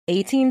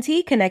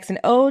AT&T connects an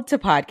ode to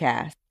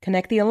podcast.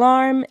 Connect the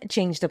alarm,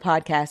 change the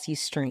podcast you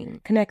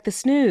stream. Connect the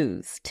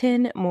snooze,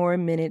 10 more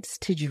minutes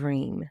to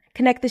dream.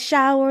 Connect the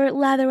shower,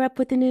 lather up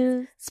with the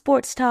news,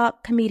 sports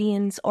talk,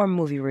 comedians, or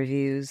movie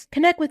reviews.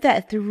 Connect with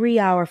that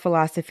 3-hour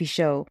philosophy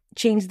show.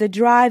 Change the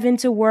drive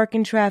into work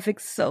and traffic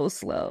so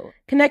slow.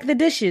 Connect the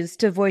dishes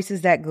to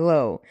voices that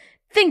glow.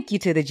 Thank you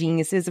to the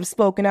geniuses of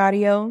spoken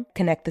audio.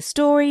 Connect the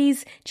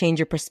stories, change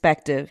your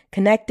perspective.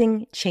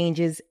 Connecting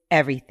changes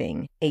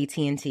everything.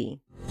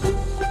 AT&T.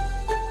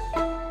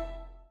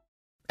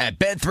 At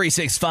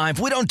Bet365,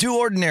 we don't do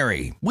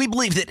ordinary. We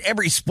believe that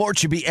every sport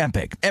should be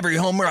epic. Every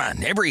home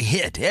run, every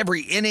hit,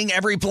 every inning,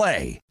 every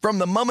play. From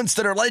the moments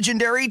that are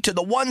legendary to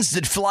the ones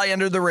that fly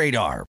under the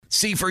radar.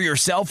 See for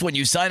yourself when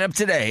you sign up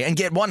today and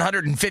get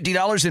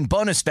 $150 in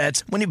bonus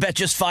bets when you bet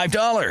just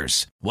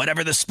 $5.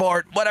 Whatever the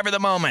sport, whatever the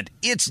moment,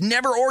 it's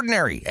never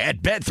ordinary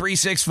at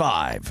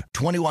Bet365.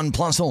 21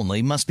 plus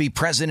only. Must be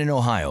present in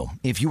Ohio.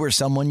 If you or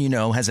someone you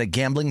know has a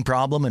gambling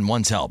problem and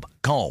wants help,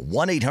 call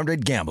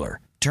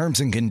 1-800-GAMBLER.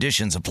 Terms and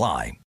conditions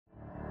apply.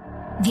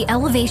 The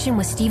Elevation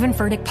with Stephen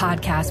Furtick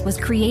podcast was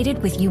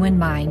created with you in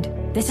mind.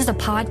 This is a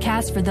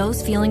podcast for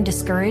those feeling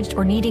discouraged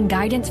or needing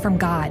guidance from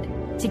God.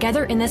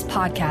 Together in this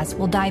podcast,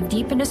 we'll dive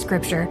deep into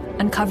Scripture,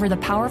 uncover the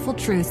powerful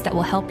truths that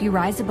will help you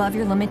rise above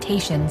your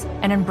limitations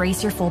and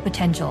embrace your full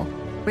potential.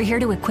 We're here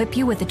to equip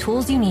you with the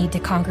tools you need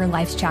to conquer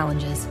life's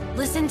challenges.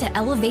 Listen to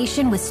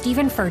Elevation with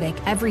Stephen Furtick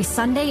every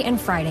Sunday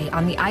and Friday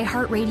on the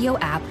iHeartRadio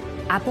app,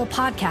 Apple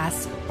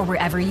Podcasts, or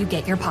wherever you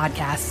get your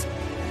podcasts.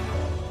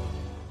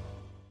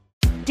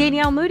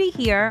 Danielle Moody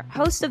here,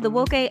 host of the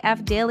Woke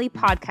AF Daily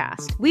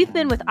podcast. We've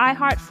been with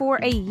iHeart for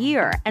a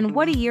year, and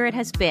what a year it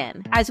has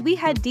been. As we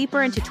head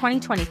deeper into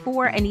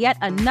 2024 and yet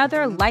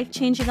another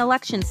life-changing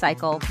election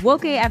cycle,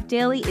 Woke AF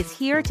Daily is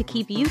here to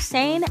keep you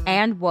sane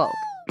and woke.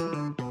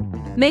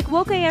 Make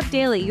Woke AF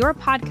Daily your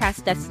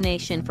podcast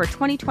destination for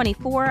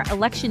 2024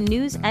 election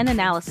news and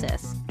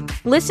analysis.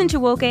 Listen to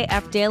Woke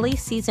AF Daily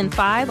Season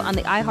 5 on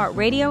the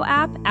iHeartRadio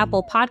app,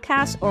 Apple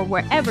Podcasts, or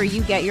wherever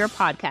you get your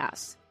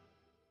podcasts.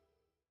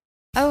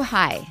 Oh,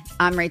 hi,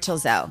 I'm Rachel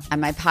Zoe,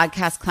 and my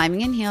podcast, Climbing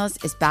in Heels,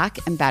 is back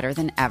and better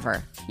than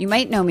ever. You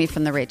might know me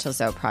from the Rachel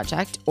Zoe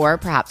Project, or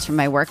perhaps from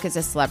my work as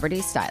a celebrity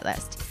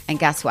stylist. And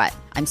guess what?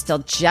 I'm still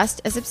just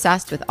as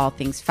obsessed with all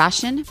things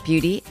fashion,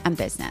 beauty, and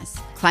business.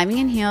 Climbing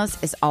in Heels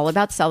is all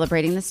about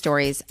celebrating the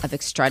stories of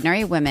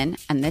extraordinary women,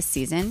 and this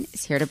season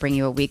is here to bring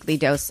you a weekly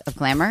dose of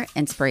glamour,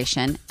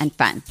 inspiration, and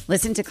fun.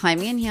 Listen to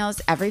Climbing in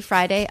Heels every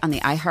Friday on the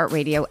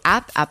iHeartRadio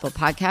app, Apple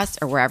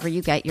Podcasts, or wherever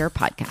you get your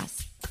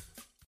podcasts.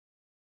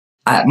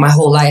 My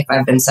whole life,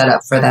 I've been set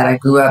up for that. I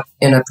grew up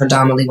in a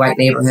predominantly white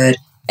neighborhood.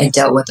 I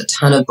dealt with a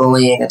ton of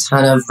bullying, a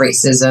ton of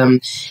racism,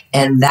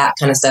 and that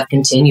kind of stuff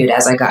continued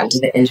as I got into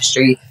the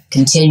industry,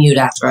 continued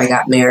after I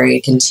got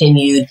married,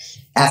 continued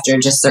after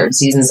just certain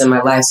seasons in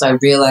my life. So I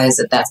realized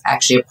that that's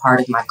actually a part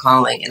of my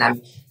calling, and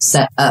I'm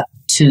set up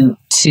to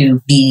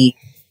be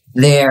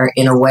there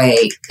in a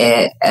way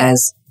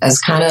as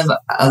kind of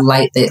a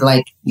light that,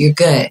 like, you're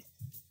good.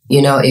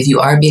 You know, if you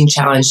are being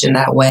challenged in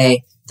that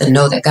way, then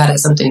know that God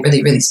has something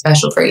really, really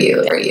special for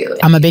you.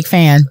 I'm a big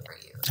fan.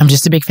 I'm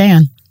just a big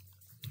fan.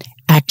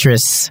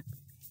 Actress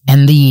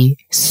and the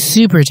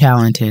super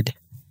talented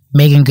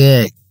Meagan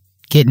Good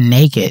getting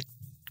naked.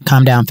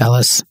 Calm down,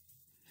 fellas.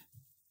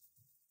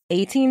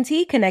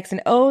 AT&T connects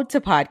an ode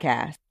to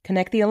podcast.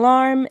 Connect the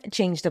alarm,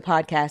 change the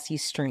podcast you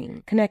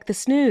stream. Connect the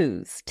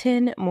snooze,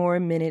 10 more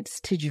minutes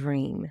to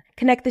dream.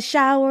 Connect the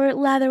shower,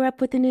 lather up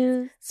with the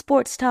news,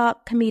 sports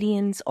talk,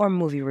 comedians, or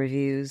movie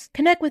reviews.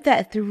 Connect with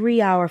that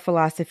 3-hour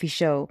philosophy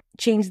show.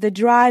 Change the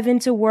drive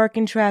into work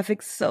and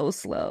traffic so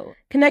slow.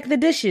 Connect the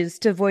dishes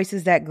to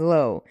voices that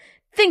glow.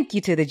 Thank you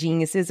to the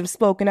geniuses of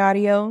spoken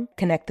audio.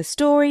 Connect the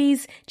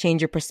stories,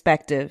 change your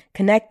perspective.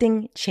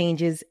 Connecting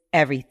changes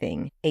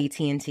everything.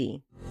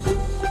 AT&T.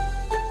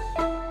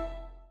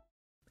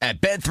 At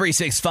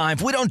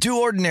Bet365, we don't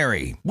do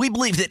ordinary. We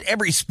believe that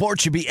every sport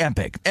should be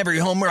epic. Every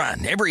home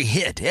run, every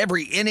hit,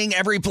 every inning,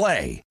 every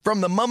play. From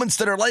the moments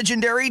that are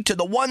legendary to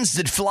the ones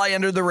that fly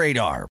under the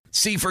radar.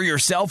 See for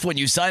yourself when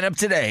you sign up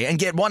today and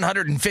get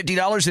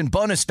 $150 in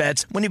bonus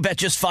bets when you bet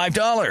just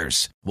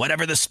 $5.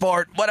 Whatever the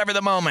sport, whatever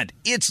the moment,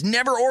 it's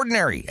never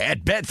ordinary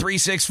at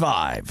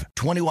Bet365.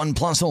 21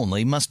 plus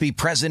only. Must be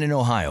present in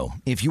Ohio.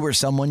 If you or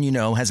someone you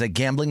know has a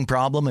gambling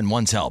problem and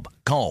wants help,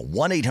 call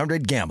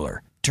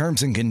 1-800-GAMBLER.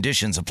 Terms and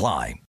conditions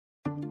apply.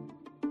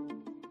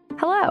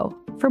 Hello.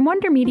 From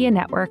Wonder Media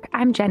Network,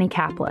 I'm Jenny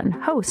Kaplan,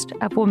 host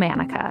of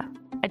Womanica,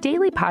 a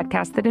daily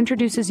podcast that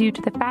introduces you to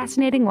the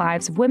fascinating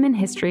lives of women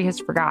history has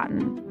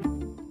forgotten.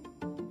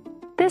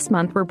 This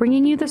month, we're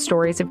bringing you the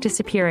stories of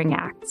disappearing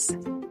acts.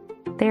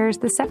 There's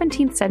the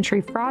 17th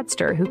century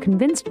fraudster who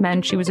convinced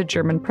men she was a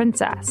German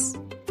princess.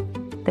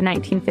 The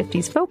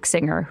 1950s folk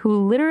singer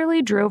who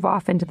literally drove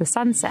off into the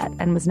sunset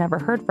and was never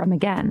heard from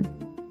again.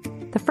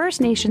 The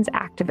First Nations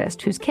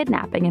activist whose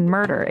kidnapping and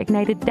murder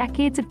ignited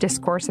decades of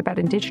discourse about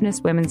Indigenous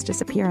women's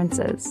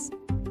disappearances.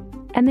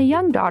 And the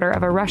young daughter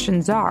of a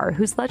Russian czar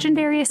whose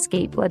legendary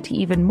escape led to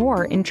even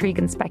more intrigue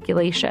and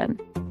speculation.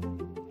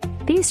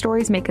 These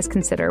stories make us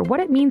consider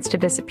what it means to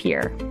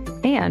disappear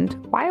and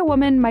why a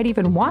woman might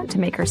even want to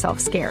make herself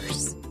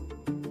scarce.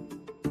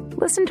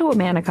 Listen to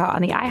Womanica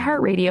on the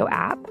iHeartRadio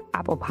app,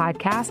 Apple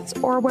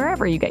Podcasts, or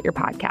wherever you get your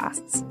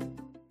podcasts.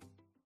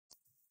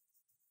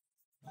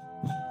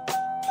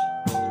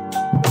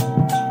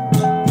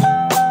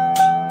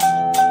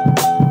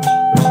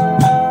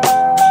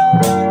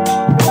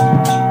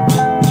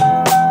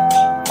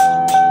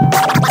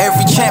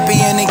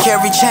 Champion and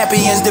carry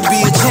champions to be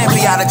a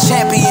champion. A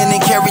champion and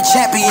carry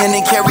champion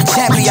and carry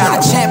champion. A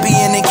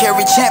champion and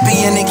carry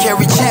champion and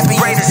carry champion.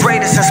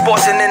 Greatest in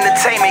sports and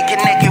entertainment,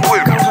 connected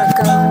with.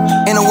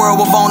 In a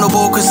world with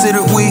vulnerable,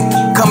 considered weak.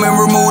 Come and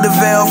remove the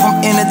veil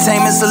from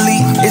entertainment's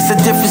elite. It's the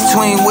difference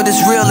between what is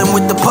real and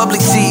what the public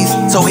sees.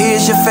 So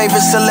here's your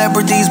favorite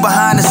celebrities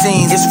behind the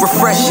scenes. It's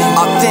refreshing,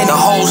 authentic, the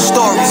whole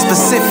story,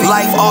 specific.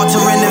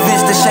 Life-altering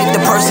events that shape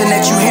the person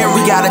that you hear.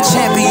 We got a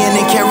champion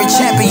and carry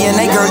champion.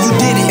 Hey girl, you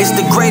did it. It's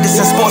the greatest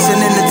in sports and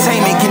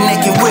entertainment,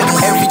 connected with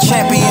us. Every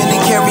champion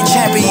and carry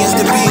champions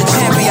to be a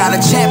champion.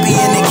 A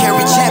champion and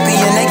carry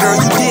champion. Hey girl,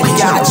 you did it.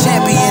 Got a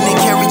champion and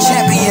carry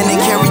champion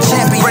and carry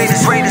champion.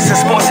 Greatest in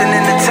sports and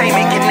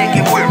entertainment,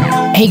 connected with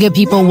us. Hey, good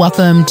people.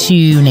 Welcome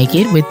to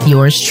Naked with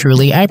yours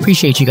truly. I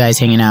appreciate you guys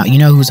hanging out. You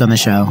know who's on the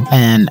show.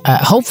 And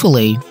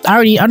hopefully,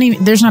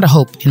 there's not a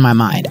hope in my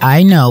mind.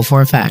 I know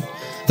for a fact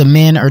the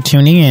men are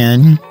tuning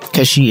in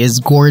because she is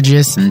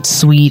gorgeous and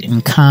sweet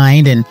and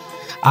kind and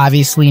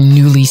obviously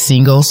newly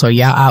single. So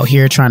y'all out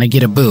here trying to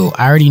get a boo.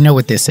 I already know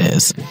what this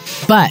is.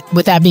 But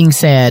with that being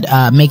said,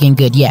 Megan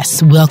Good,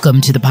 yes,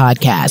 welcome to the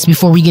podcast.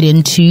 Before we get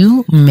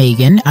into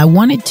Megan, I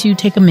wanted to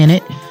take a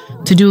minute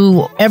to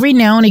do every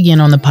now and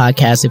again on the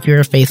podcast. If you're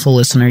a faithful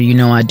listener, you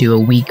know I do a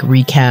week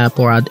recap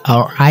or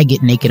I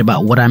get naked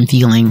about what I'm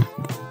feeling.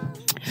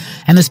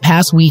 And this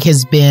past week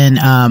has been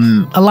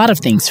a lot of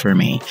things for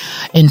me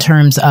in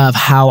terms of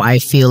how I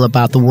feel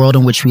about the world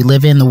in which we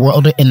live in, the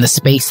world in the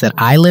space that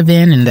I live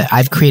in and that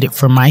I've created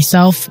for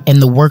myself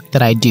and the work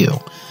that I do.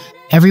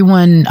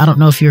 Everyone, I don't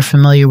know if you're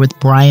familiar with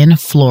Brian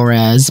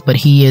Flores, but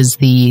he is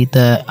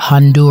the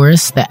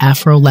Honduras, the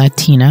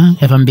Afro-Latina,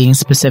 if I'm being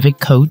specific,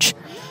 coach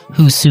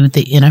who sued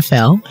the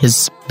NFL.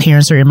 His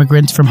parents are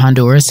immigrants from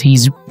Honduras.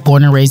 He's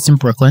born and raised in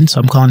Brooklyn,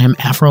 so I'm calling him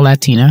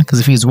Afro-Latina because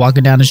if he's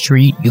walking down the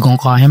street, you're going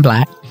to call him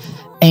black.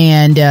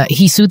 And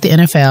he sued the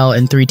NFL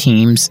and 3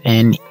 teams,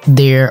 and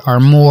there are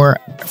more,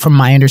 from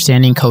my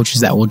understanding,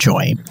 coaches that will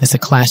join. It's a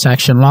class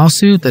action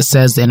lawsuit that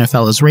says the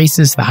NFL is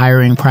racist, the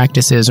hiring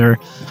practices are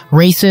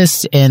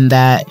racist, and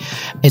that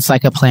it's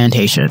like a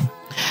plantation.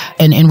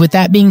 And with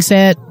that being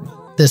said,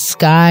 the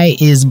sky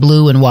is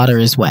blue and water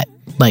is wet.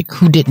 Like,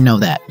 who didn't know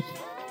that?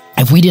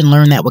 If we didn't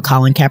learn that with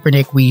Colin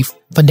Kaepernick, we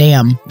for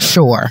damn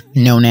sure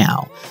know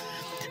now.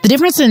 The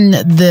difference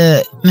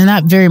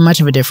not very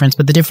much of a difference,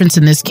 but the difference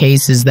in this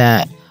case is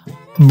that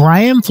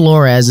Brian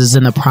Flores is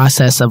in the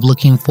process of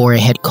looking for a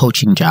head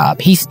coaching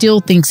job. He still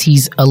thinks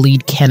he's a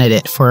lead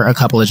candidate for a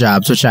couple of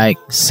jobs, which I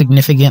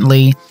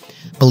significantly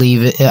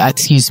believe,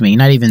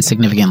 not even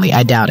significantly,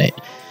 I doubt it.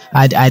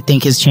 I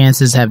think his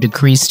chances have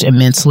decreased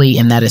immensely,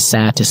 and that is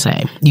sad to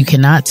say. You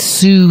cannot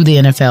sue the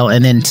NFL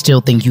and then still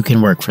think you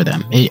can work for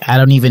them. I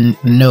don't even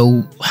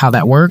know how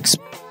that works.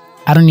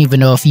 I don't even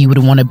know if you would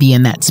want to be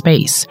in that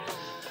space.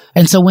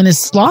 And so when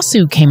this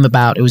lawsuit came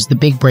about, it was the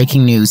big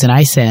breaking news. And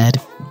I said,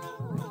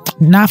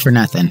 not for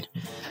nothing.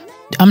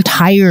 I'm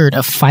tired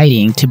of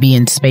fighting to be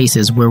in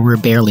spaces where we're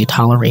barely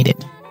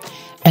tolerated.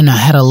 And I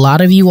had a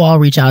lot of you all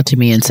reach out to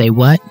me and say,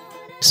 what?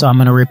 So I'm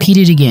going to repeat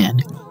it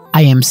again.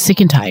 I am sick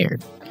and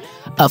tired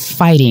of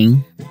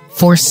fighting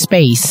for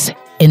space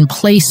in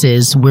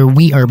places where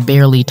we are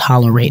barely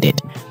tolerated.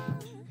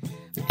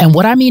 And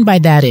what I mean by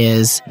that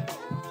is,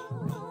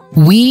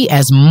 we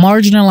as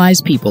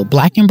marginalized people,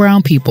 black and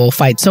brown people,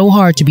 fight so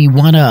hard to be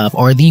one of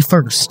or the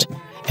first.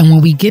 And when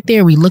we get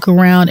there, we look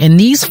around and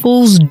these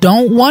fools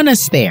don't want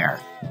us there.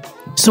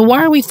 So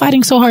why are we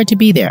fighting so hard to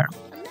be there?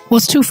 Well,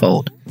 it's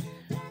twofold.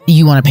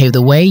 You want to pave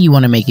the way. You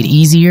want to make it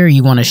easier.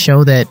 You want to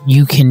show that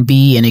you can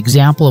be an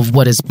example of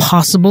what is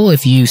possible.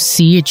 If you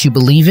see it, you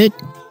believe it.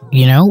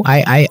 You know,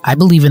 I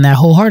believe in that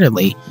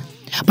wholeheartedly.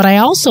 But I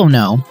also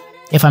know,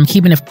 if I'm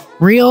keeping it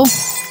real,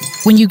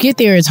 when you get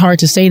there, it's hard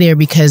to stay there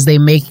because they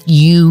make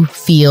you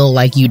feel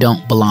like you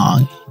don't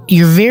belong.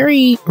 You're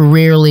very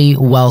rarely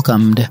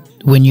welcomed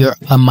when you're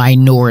a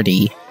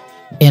minority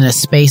in a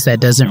space that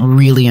doesn't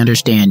really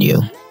understand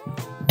you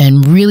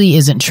and really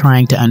isn't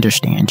trying to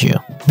understand you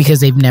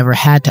because they've never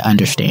had to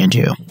understand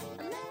you.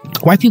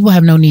 White people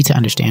have no need to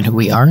understand who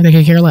we are. They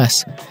could care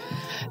less.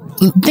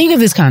 Think of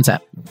this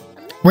concept.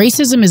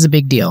 Racism is a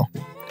big deal,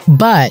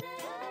 but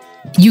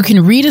you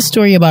can read a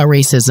story about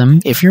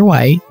racism if you're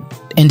white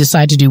and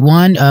decide to do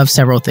one of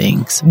several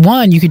things.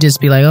 One, you could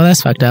just be like, oh,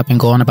 that's fucked up and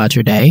go on about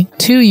your day.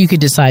 2, you could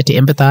decide to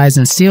empathize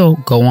and still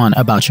go on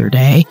about your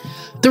day.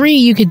 3,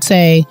 you could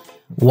say,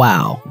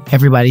 wow,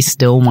 everybody's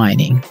still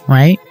whining,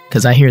 right?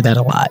 Because I hear that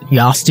a lot.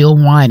 Y'all still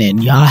whining.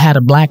 Y'all had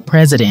a black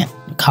president.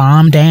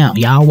 Calm down.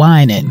 Y'all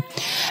whining.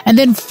 And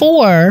then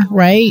 4,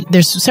 right?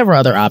 There's several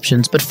other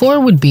options, but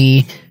 4 would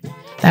be,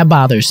 that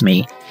bothers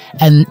me.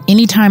 And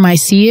anytime I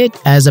see it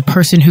as a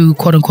person who,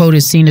 quote unquote,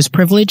 is seen as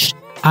privileged,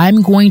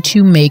 I'm going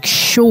to make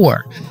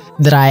sure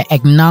that I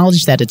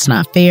acknowledge that it's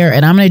not fair.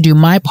 And I'm going to do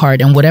my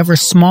part in whatever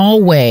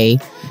small way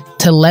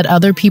to let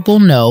other people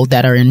know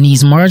that are in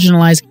these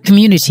marginalized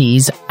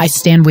communities, I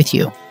stand with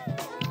you.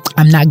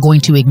 I'm not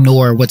going to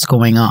ignore what's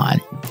going on.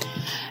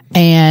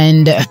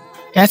 And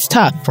that's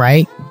tough,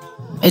 right?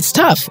 It's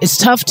tough. It's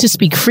tough to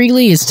speak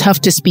freely. It's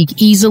tough to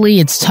speak easily.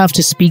 It's tough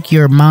to speak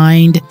your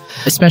mind,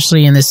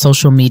 especially in this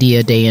social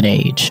media day and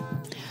age.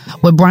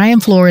 What Brian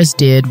Flores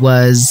did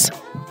was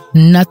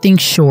nothing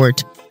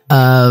short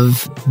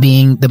of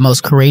being the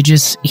most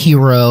courageous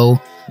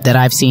hero that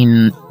I've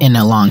seen in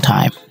a long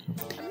time.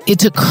 It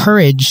took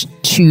courage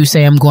to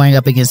say, I'm going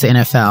up against the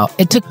NFL.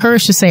 It took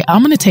courage to say,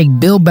 I'm going to take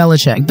Bill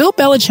Belichick. Bill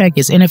Belichick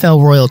is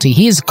NFL royalty.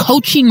 He is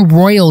coaching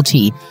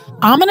royalty.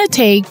 I'm going to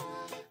take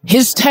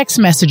his text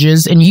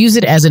messages and use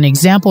it as an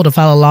example to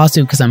file a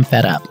lawsuit because I'm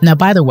fed up. Now,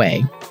 by the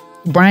way,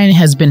 Brian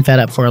has been fed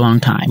up for a long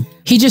time.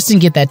 He just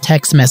didn't get that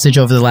text message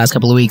over the last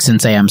couple of weeks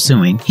and say, I'm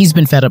suing. He's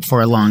been fed up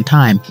for a long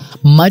time,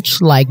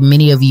 much like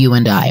many of you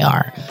and I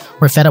are.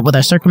 We're fed up with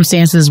our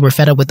circumstances. We're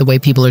fed up with the way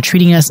people are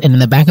treating us. And in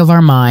the back of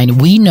our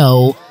mind, we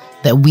know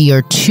that we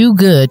are too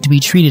good to be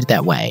treated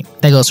that way.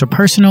 That goes for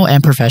personal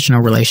and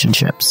professional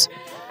relationships.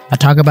 I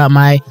talk about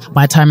my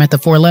time at the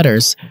Four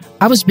Letters.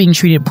 I was being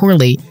treated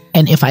poorly,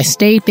 and if I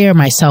stayed there,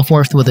 my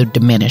self-worth would have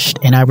diminished,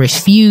 and I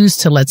refuse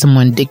to let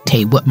someone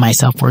dictate what my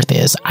self-worth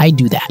is. I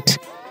do that.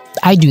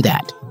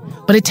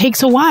 But it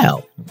takes a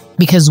while,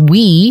 because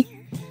we,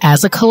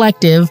 as a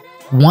collective,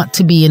 want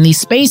to be in these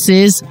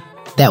spaces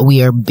that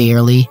we are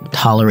barely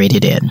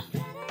tolerated in.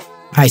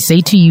 I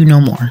say to you, no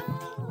more.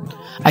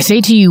 I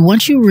say to you,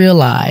 once you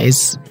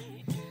realize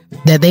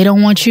that they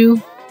don't want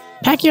you,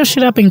 pack your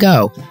shit up and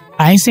go.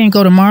 I ain't saying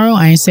go tomorrow.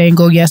 I ain't saying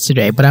go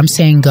yesterday, but I'm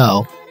saying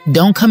go.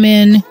 Don't come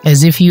in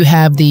as if you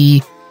have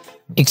the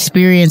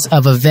experience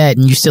of a vet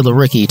and you're still a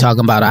rookie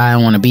talking about, I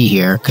don't want to be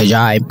here because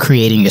I'm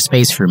creating a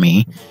space for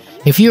me.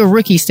 If you're a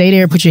rookie, stay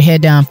there, put your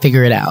head down,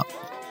 figure it out.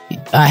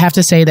 I have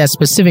to say that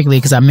specifically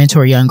because I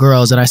mentor young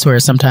girls, and I swear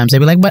sometimes they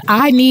be like, but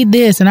I need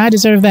this and I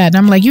deserve that. And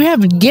I'm like,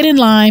 get in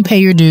line, pay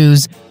your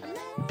dues.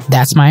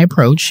 That's my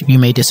approach. You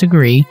may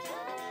disagree.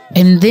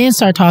 And then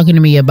start talking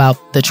to me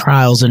about the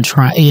trials and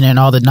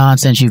all the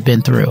nonsense you've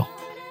been through.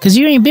 Because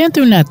you ain't been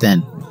through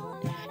nothing.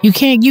 You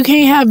can't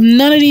have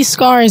none of these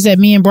scars that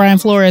me and Brian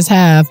Flores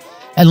have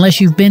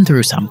unless you've been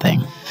through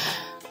something.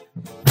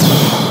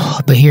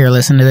 But here,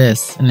 listen to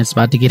this, and it's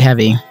about to get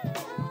heavy.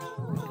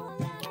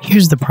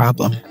 Here's the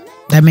problem.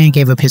 That man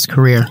gave up his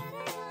career.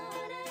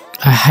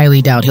 I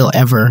highly doubt he'll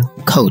ever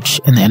coach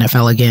in the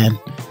NFL again.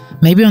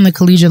 Maybe on the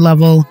collegiate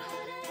level,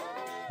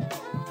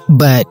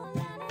 but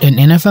an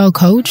NFL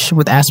coach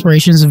with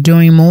aspirations of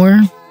doing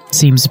more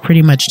seems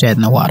pretty much dead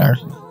in the water.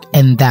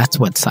 And that's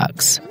what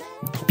sucks.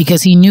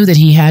 Because he knew that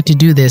he had to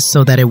do this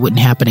so that it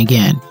wouldn't happen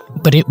again.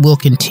 But it will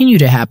continue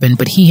to happen,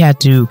 but he had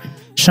to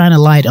shine a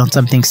light on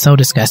something so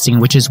disgusting,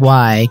 which is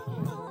why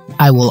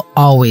I will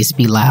always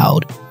be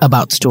loud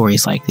about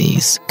stories like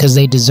these. Because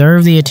they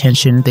deserve the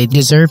attention. They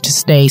deserve to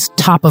stay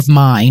top of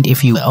mind,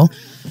 if you will.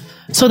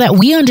 So that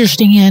we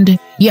understand,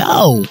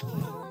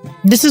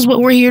 this is what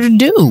we're here to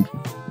do.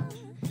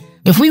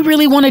 If we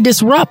really want to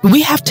disrupt,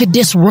 we have to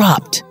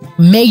disrupt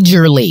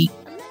majorly.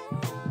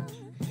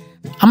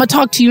 I'm going to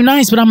talk to you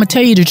nice, but I'm going to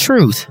tell you the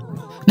truth.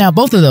 Now,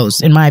 both of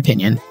those, in my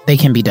opinion, they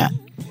can be done.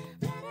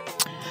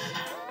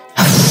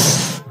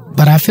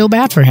 But I feel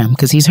bad for him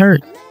because he's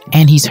hurt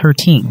and he's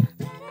hurting.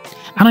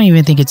 I don't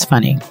even think it's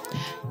funny.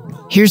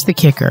 Here's the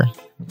kicker.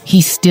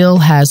 He still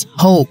has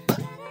hope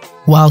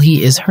while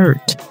he is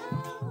hurt.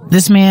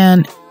 This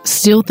man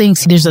still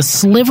thinks there's a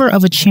sliver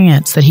of a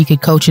chance that he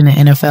could coach in the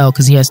NFL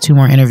because he has 2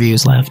 more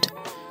interviews left.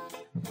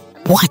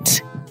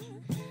 What?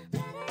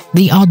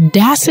 The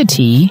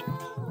audacity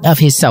of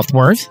his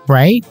self-worth,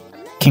 right?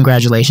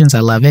 Congratulations, I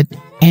love it.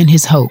 And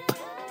his hope.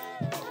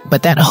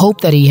 But that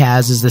hope that he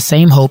has is the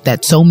same hope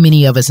that so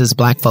many of us as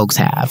Black folks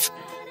have.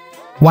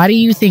 Why do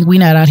you think we're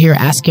not out here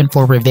asking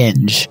for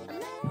revenge?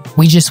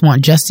 We just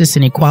want justice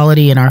and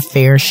equality and our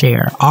fair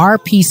share. Our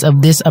piece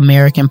of this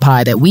American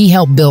pie that we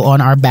helped build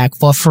on our back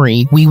for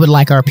free. We would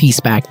like our piece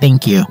back.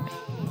 Thank you.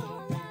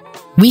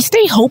 We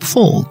stay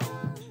hopeful.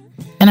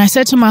 And I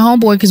said to my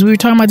homeboy, because we were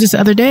talking about this the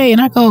other day, and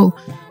I go,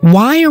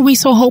 why are we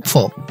so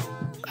hopeful?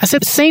 I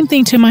said the same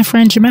thing to my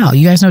friend Jamal.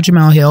 You guys know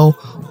Jamal Hill.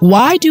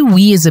 Why do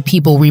we as a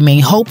people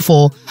remain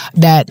hopeful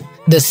that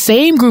the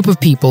same group of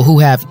people who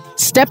have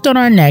stepped on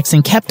our necks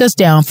and kept us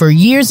down for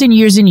years and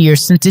years and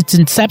years since its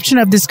inception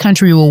of this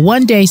country will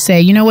one day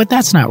say, you know what,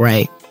 that's not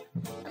right.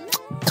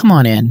 Come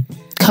on in.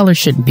 Color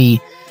shouldn't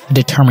be a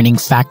determining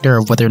factor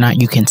of whether or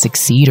not you can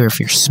succeed or if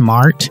you're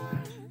smart.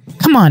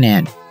 Come on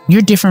in.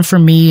 You're different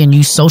from me and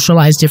you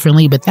socialize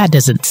differently, but that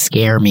doesn't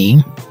scare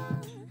me.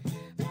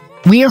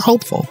 We are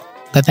hopeful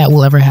that that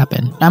will ever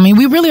happen. I mean,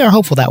 we really are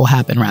hopeful that will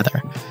happen,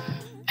 rather.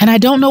 And I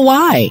don't know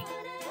why.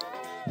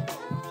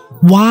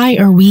 Why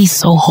are we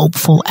so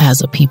hopeful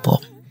as a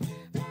people?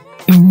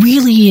 It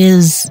really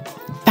is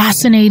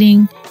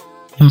fascinating,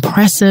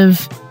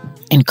 impressive,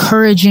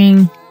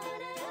 encouraging,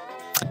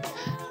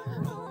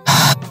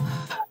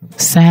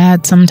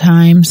 sad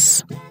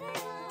sometimes.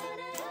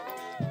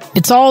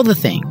 It's all the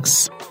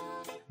things,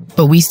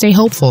 but we stay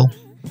hopeful.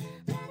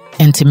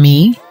 And to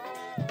me,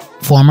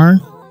 former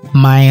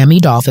Miami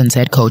Dolphins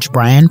head coach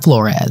Brian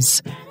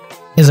Flores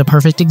is a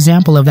perfect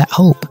example of that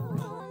hope.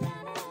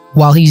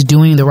 While he's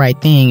doing the right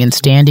thing and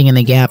standing in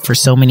the gap for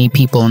so many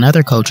people and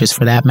other coaches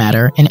for that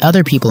matter, and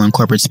other people in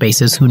corporate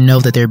spaces who know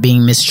that they're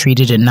being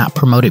mistreated and not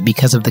promoted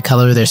because of the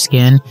color of their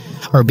skin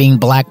or being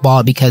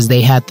blackballed because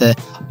they had the,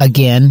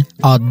 again,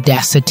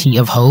 audacity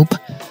of hope,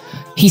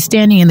 he's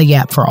standing in the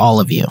gap for all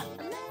of you,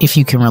 if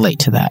you can relate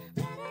to that.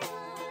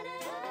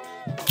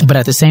 But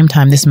at the same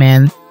time, this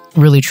man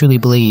really truly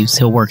believes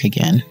he'll work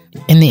again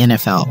in the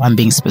NFL. I'm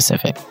being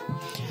specific.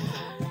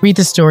 Read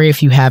the story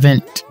if you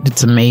haven't.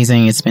 It's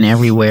amazing. It's been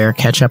everywhere.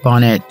 Catch up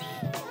on it.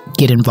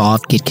 Get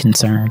involved. Get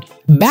concerned.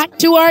 Back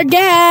to our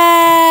guest.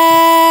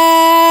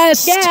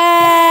 It's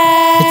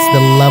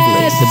the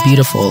lovely, the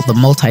beautiful, the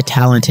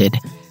multi-talented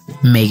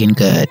Meagan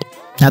Good.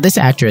 Now, this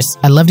actress,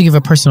 I'd love to give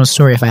a personal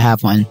story if I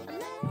have one.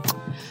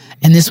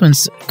 And this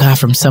one's,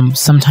 from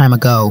some time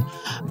ago.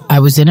 I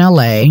was in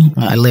LA.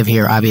 I live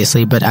here,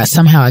 obviously, but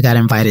somehow I got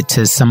invited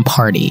to some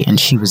party and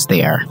she was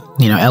there.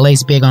 You know,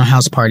 LA's big on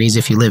house parties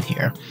if you live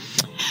here.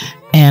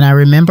 And I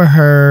remember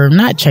her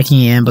not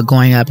checking in, but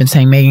going up and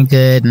saying, Meagan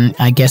Good. And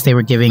I guess they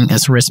were giving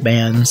us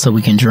wristbands so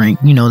we can drink.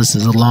 You know, this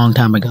is a long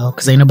time ago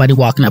because ain't nobody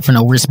walking up for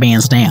no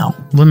wristbands now.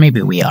 Well,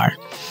 maybe we are.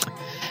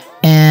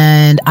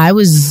 And I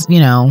was, you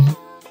know,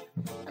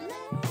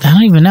 I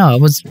don't even know. I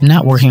was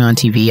not working on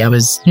TV. I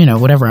was, you know,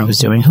 whatever I was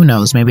doing. Who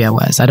knows? Maybe I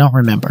was. I don't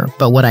remember.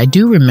 But what I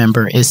do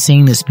remember is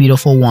seeing this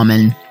beautiful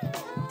woman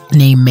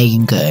named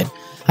Meagan Good.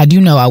 I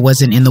do know I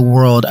wasn't in the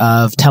world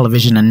of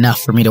television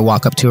enough for me to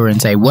walk up to her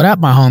and say, what up,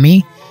 my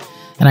homie?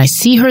 And I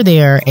see her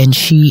there and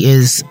she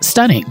is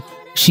stunning.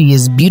 She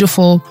is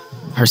beautiful.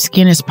 Her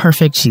skin is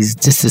perfect. She's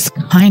just as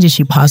kind as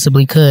she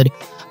possibly could.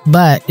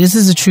 But this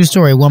is a true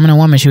story. Woman to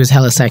woman, she was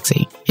hella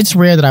sexy. It's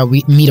rare that I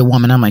meet a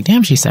woman. I'm like,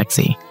 damn, she's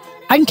sexy.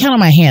 I can count on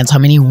my hands how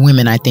many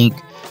women I think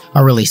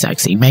are really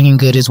sexy. Meagan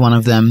Good is one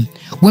of them.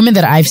 Women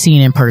that I've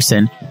seen in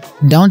person.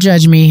 Don't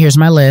judge me. Here's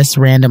my list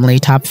randomly.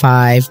 Top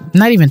 5.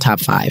 Not even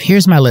top 5.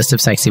 Here's my list of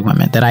sexy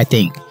women that I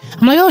think.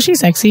 I'm like, oh, she's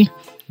sexy.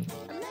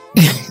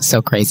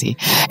 So crazy.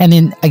 And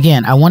then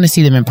again, I want to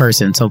see them in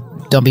person, so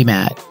don't be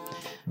mad.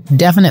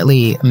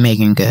 Definitely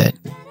Meagan Good.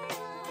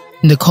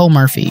 Nicole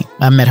Murphy.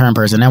 I met her in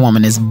person. That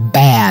woman is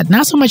bad.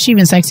 Not so much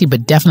even sexy,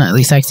 but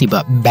definitely sexy,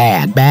 but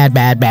bad. Bad.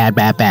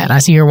 I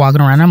see her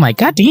walking around. I'm like,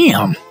 God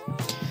damn.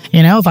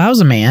 You know, if I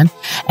was a man.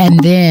 And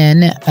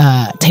then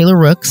Taylor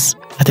Rooks.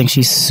 I think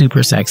she's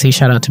super sexy.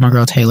 Shout out to my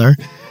girl Taylor.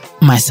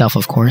 Myself,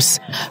 of course.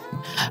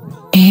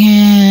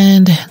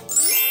 And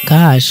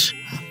gosh.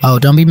 Oh,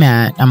 don't be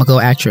mad. I'm going to go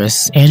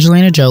actress.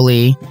 Angelina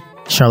Jolie,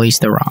 Charlize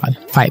Theron.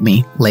 Fight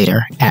me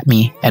later. At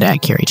me at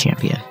Carrie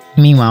Champion.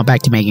 Meanwhile,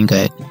 back to Meagan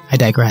Good. I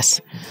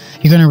digress.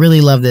 You're going to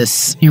really love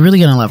this. You're really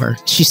going to love her.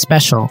 She's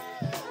special.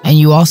 And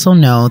you also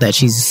know that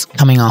she's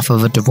coming off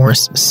of a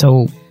divorce.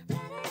 So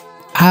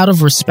out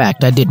of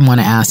respect, I didn't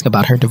want to ask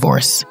about her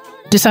divorce.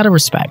 Just out of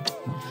respect.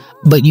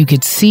 But you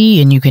could see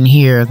and you can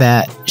hear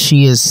that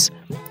she is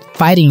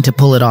fighting to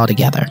pull it all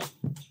together.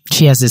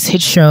 She has this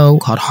hit show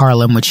called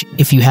Harlem, which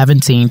if you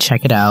haven't seen,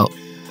 check it out.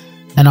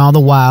 And all the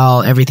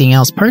while, everything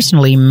else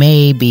personally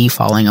may be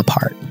falling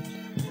apart.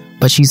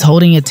 But she's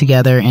holding it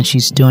together and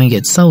she's doing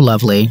it so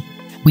lovely.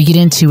 We get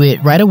into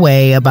it right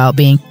away about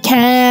being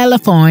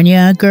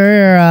California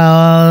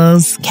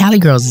girls. Cali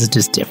girls is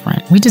just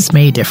different. We just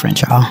made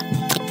different, y'all.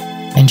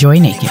 Enjoy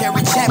Naked. I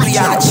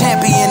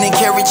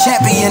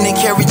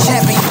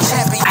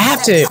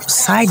have to,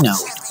 side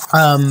note,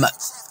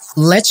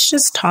 let's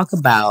just talk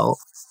about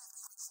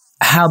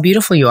how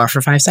beautiful you are for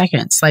 5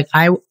 seconds. Like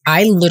I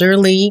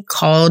literally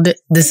called,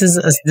 this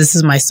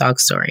is my stock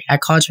story. I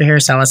called your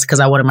hairstylist because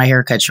I wanted my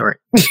hair cut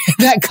short.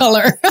 That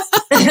color.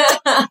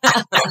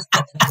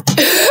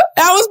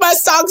 That was my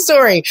stock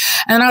story.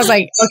 And I was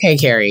like, okay,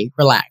 Carrie,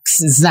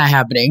 relax. It's not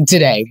happening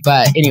today.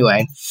 But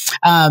anyway,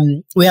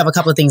 we have a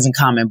couple of things in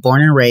common.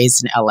 Born and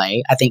raised in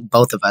LA. I think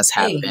both of us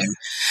have been.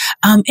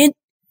 And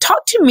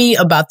talk to me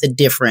about the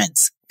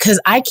difference. Because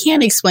I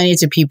can't explain it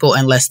to people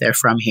unless they're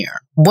from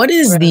here. What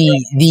is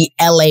the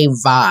LA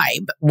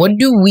vibe? What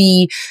do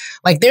we,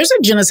 like, there's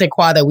a je ne sais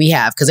quoi that we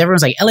have. Because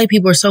everyone's like, LA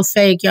people are so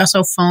fake. Y'all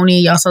so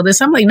phony. Y'all so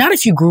this. I'm like, not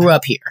if you grew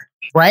up here.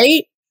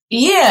 Right?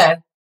 Yeah.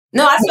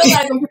 No, I feel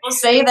like when people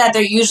say that,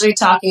 they're usually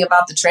talking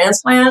about the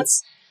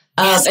transplants.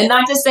 And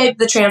not to say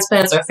the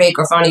transplants are fake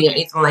or phony or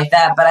anything like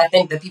that. But I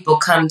think that people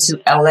come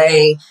to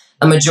LA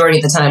a majority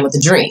of the time with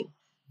a dream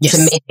to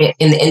make it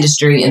in the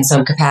industry in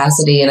some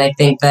capacity. And I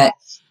think that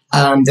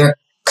there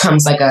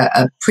comes like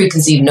a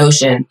preconceived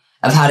notion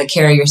of how to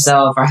carry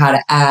yourself or how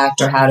to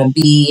act or how to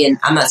be. And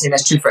I'm not saying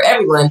that's true for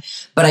everyone,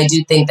 but I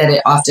do think that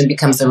it often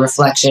becomes a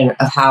reflection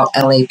of how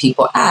LA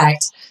people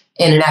act.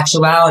 And in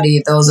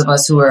actuality, those of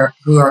us who are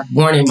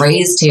born and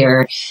raised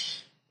here,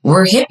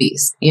 we're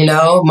hippies, you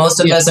know, most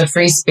of us are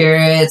free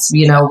spirits.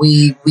 You know,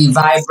 we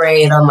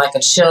vibrate on like a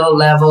chill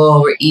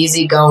level. We're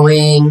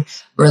easygoing.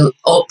 We're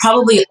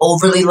probably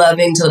overly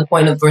loving to the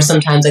point of where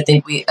sometimes I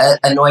think we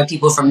annoy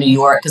people from New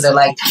York because they're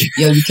like,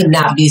 yo, you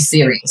cannot be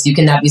serious. You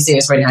cannot be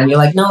serious right now. And you're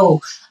like,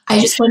 no, I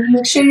just want to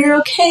make sure you're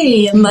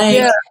okay. I'm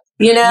like,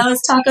 you know,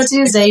 it's Taco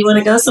Tuesday. You want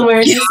to go somewhere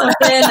and do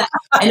something?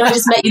 I know I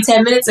just met you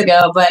 10 minutes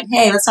ago, but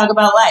hey, let's talk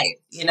about life,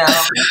 you know?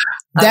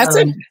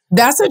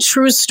 That's a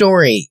true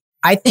story.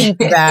 I think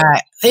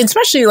that,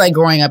 especially like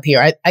growing up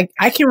here,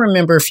 I can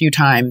remember a few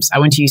times I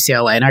went to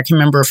UCLA, and I can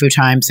remember a few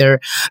times there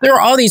were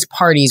all these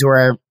parties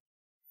where,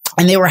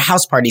 and they were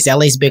house parties.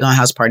 LA's big on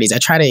house parties. I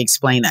try to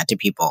explain that to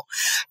people.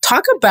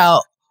 Talk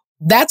about,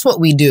 that's what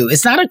we do.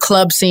 It's not a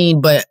club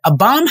scene, but a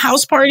bomb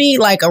house party,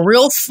 like a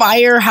real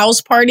fire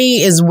house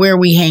party, is where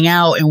we hang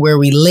out and where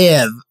we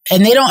live.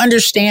 And they don't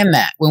understand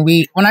that. When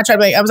I tried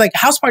to, I was like,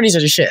 house parties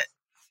are the shit.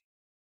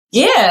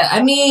 Yeah,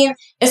 I mean,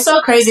 it's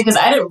so crazy because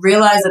I didn't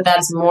realize that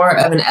that's more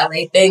of an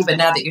LA thing, but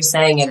now that you're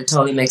saying it, it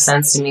totally makes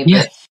sense to me.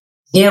 Yeah. But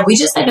yeah, we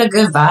just like a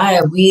good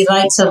vibe. We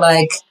like to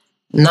like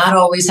not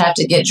always have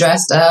to get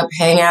dressed up,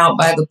 hang out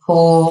by the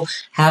pool,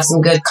 have some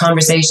good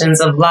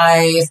conversations of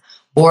life,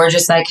 or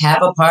just like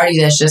have a party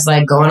that's just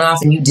like going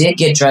off and you did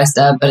get dressed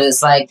up, but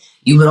it's like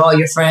you with all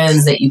your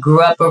friends that you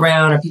grew up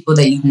around or people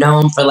that you've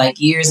known for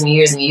like years and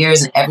years and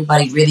years, and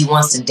everybody really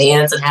wants to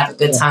dance and have a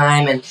good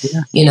time. And,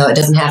 you know, it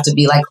doesn't have to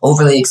be like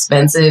overly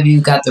expensive.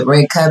 You got the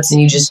red cups and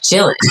you just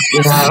chilling,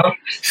 you know?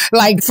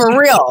 Like for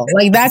real.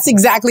 Like that's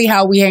exactly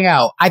how we hang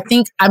out. I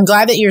think I'm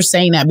glad that you're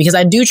saying that because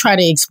I do try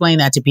to explain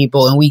that to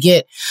people, and we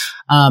get,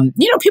 you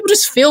know, people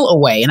just feel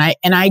away.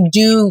 And I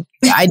do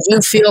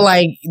feel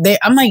like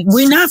I'm like,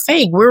 we're not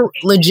fake. We're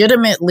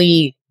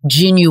legitimately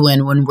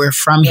genuine when we're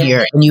from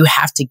here, and you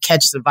have to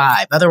catch the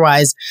vibe.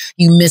 Otherwise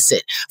you miss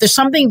it. There's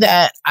something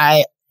that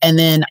and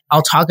then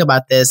I'll talk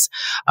about this.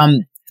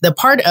 The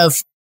part of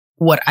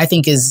what I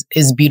think is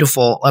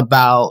beautiful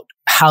about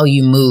how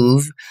you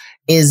move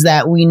is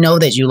that we know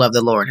that you love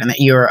the Lord and that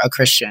you're a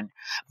Christian,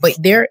 but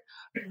there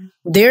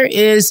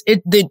is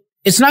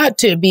it's not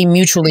to be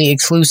mutually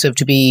exclusive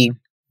to be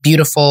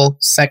beautiful,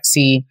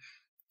 sexy,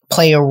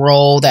 play a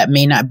role that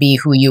may not be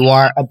who you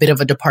are, a bit of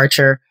a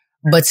departure,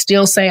 but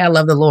still say, I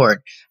love the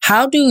Lord.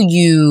 How do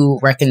you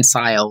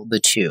reconcile the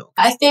two?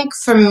 I think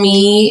for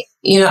me,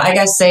 you know, I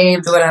got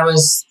saved when I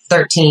was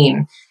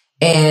 13.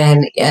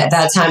 And at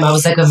that time, I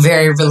was like a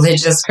very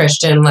religious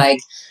Christian, like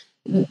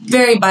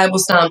very Bible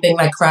stomping.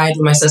 I cried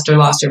when my sister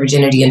lost her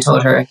virginity and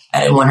told her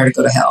I didn't want her to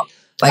go to hell.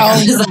 Like,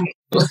 I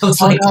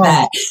was like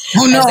that.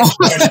 Oh,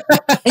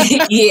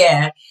 no.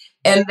 Yeah.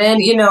 And then,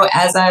 you know,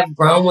 as I've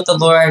grown with the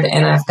Lord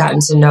and I've gotten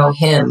to know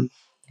him,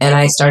 and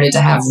I started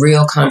to have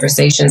real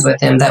conversations with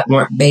him that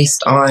weren't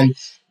based on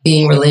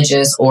being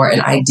religious or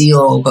an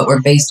ideal, but were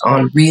based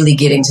on really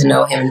getting to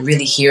know him and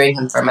really hearing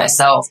him for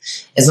myself,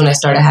 is when I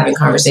started having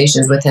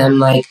conversations with him.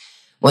 Like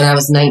when I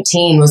was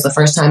 19 was the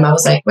first time I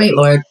was like, wait,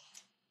 Lord,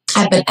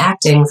 I've been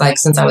acting like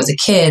since I was a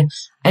kid.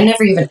 I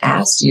never even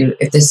asked you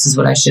if this is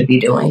what I should be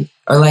doing,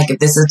 or like if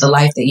this is the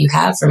life that you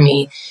have for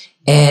me.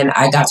 And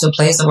I got to a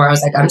place where I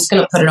was like, I'm just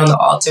going to put it on the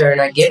altar and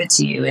I give it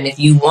to you. And if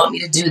you want me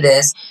to do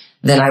this,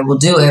 then I will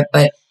do it.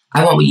 But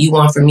I want what you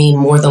want for me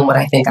more than what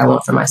I think I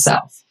want for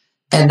myself.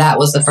 And that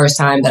was the first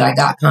time that I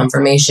got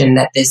confirmation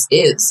that this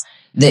is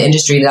the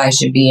industry that I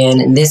should be in.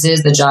 And this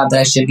is the job that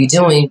I should be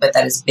doing, but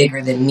that is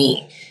bigger than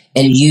me,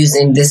 and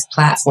using this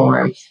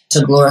platform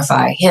to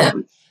glorify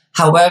him.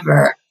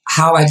 However,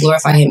 how I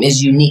glorify him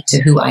is unique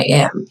to who I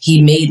am. He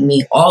made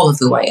me all of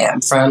who I am,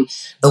 from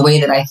the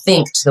way that I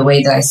think, to the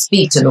way that I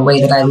speak, to the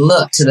way that I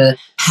look, to the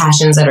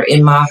passions that are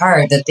in my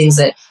heart, the things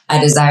that I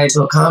desire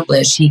to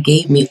accomplish. He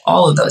gave me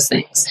all of those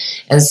things.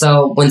 And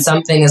so when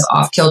something is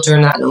off kilter,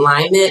 not in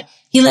alignment,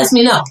 he lets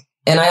me know.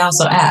 And I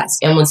also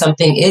ask. And when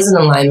something is in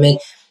alignment,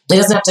 it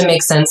doesn't have to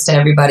make sense to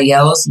everybody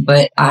else,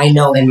 but I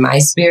know in my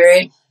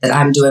spirit that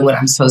I'm doing what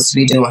I'm supposed to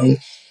be doing.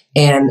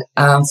 And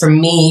for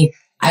me,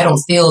 I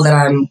don't feel that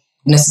I'm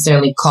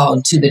necessarily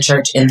called to the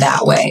church in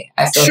that way.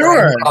 I feel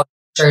that I'm called to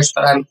the church,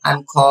 but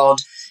I'm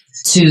called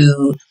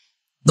to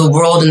the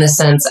world in the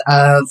sense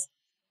of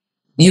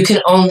you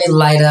can only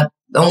light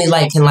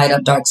can light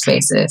up dark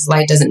spaces.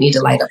 Light doesn't need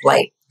to light up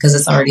light because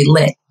it's already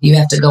lit. You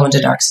have to go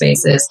into dark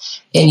spaces,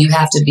 and you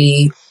have to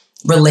be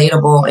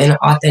relatable in an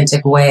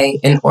authentic way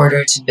in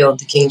order to build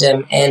the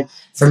kingdom. And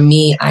for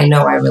me, I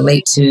know I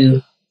relate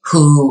to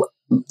who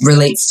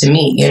relates to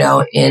me, you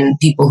know, and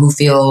people who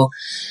feel,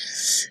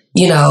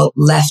 you know,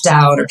 left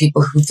out, or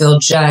people who feel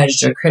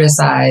judged or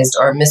criticized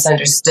or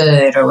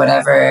misunderstood or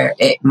whatever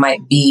it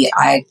might be.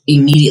 I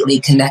immediately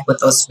connect with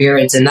those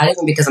spirits, and not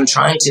even because I'm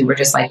trying to, we're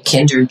just like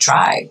kindred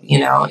tribe, you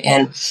know,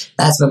 and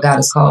that's what God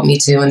has called me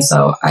to. And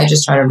so I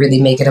just try to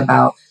really make it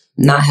about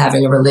not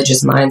having a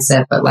religious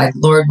mindset, but like,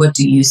 Lord, what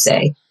do you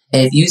say?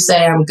 And if you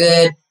say I'm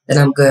good, then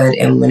I'm good.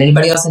 And when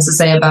anybody else has to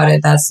say about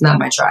it, that's not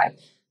my tribe.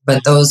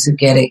 But those who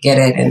get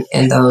it,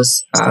 and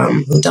those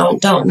who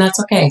don't, and that's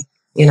okay.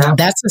 You know,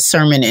 that's a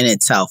sermon in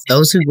itself.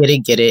 Those who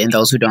get it, and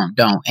those who don't.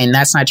 And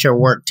that's not your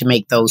work to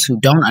make those who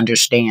don't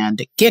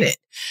understand get it.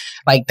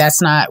 Like,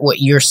 that's not what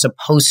you're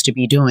supposed to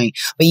be doing.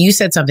 But you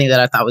said something that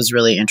I thought was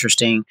really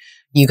interesting.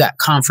 You got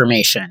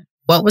confirmation.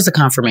 What was the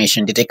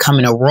confirmation? Did it come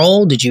in a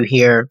roll? Did you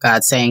hear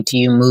God saying to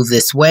you, move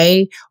this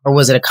way? Or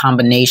was it a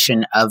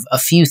combination of a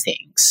few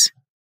things?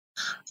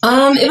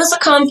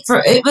 The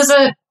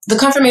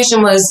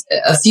confirmation was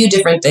a few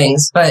different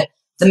things, but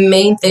the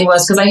main thing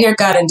was, because I hear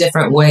God in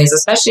different ways,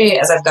 especially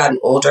as I've gotten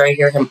older, I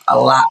hear him a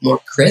lot more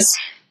crisp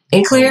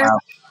and clear. Oh,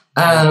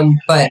 wow.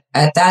 But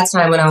at that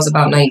time, when I was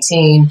about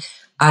 19,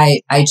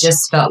 I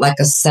just felt like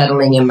a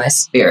settling in my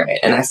spirit.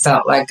 And I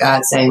felt like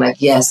God saying,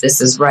 like, yes,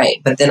 this is right.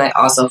 But then I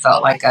also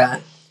felt like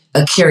a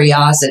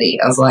curiosity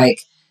of, like,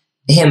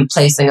 him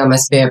placing on my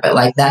spirit, but,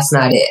 like, that's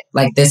not it.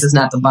 Like, this is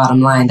not the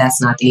bottom line.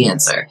 That's not the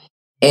answer.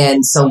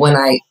 And so when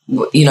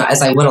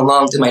as I went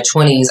along through my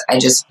 20s, I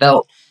just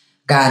felt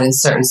God in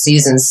certain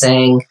seasons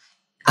saying,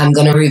 I'm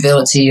going to reveal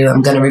it to you.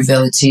 I'm going to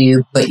reveal it to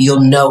you, but you'll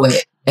know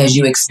it as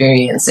you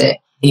experience it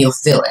and you'll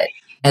feel it.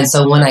 And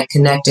so when I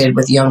connected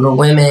with younger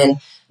women,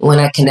 when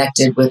I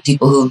connected with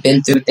people who've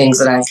been through things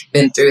that I've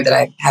been through that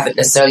I haven't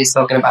necessarily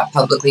spoken about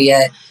publicly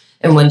yet,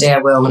 and one day I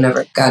will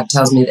whenever God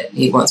tells me that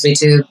he wants me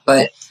to,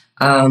 but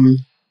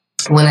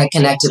when I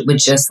connected with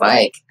just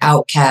like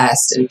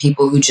outcasts and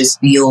people who just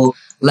feel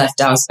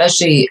left out,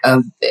 especially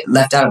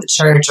left out of the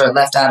church or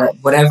left out of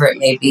whatever it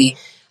may be,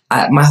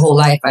 my whole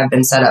life I've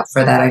been set up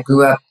for that. I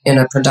grew up in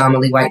a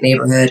predominantly white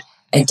neighborhood.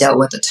 I dealt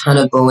with a ton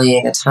of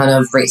bullying, a ton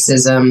of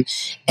racism,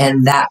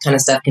 and that kind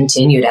of stuff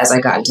continued as I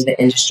got into the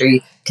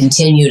industry,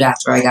 continued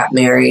after I got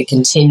married,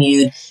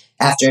 continued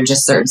after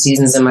just certain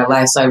seasons in my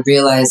life. So I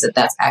realized that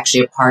that's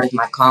actually a part of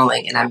my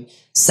calling, and I'm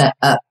set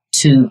up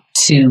to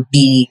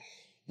be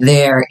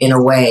there in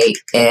a way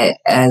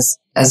as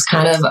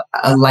kind of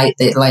a light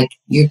that, like,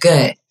 you're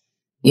good.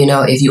 You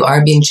know, if you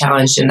are being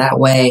challenged in that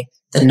way,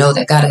 then know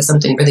that God has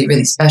something really,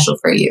 really special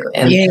for you.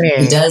 And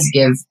he does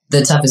give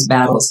the toughest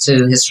battles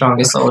to his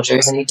strongest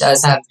soldiers. And he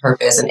does have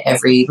purpose in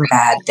every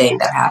bad thing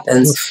that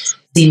happens,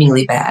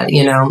 seemingly bad,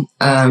 you know?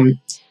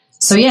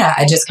 So yeah,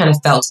 I just kind of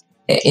felt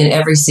in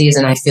every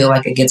season, I feel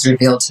like it gets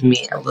revealed to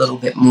me a little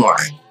bit more.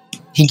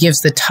 He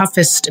gives the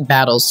toughest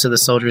battles to the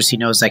soldiers he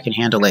knows that can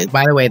handle it.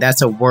 By the way,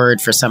 that's a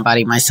word for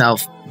somebody,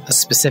 myself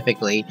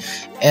specifically,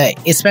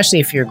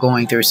 especially if you're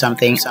going through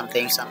something.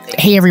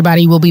 Hey,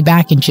 everybody, we'll be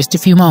back in just a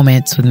few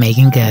moments with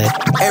Megan Good.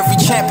 Every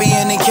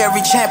champion and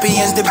carry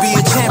champions to be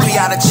a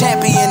champion. A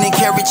champion and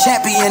carry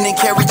champion and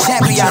carry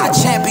champion. A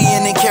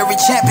champion and carry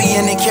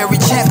champion and carry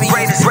champion.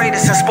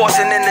 Greatest in sports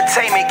and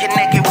entertainment,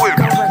 connected with.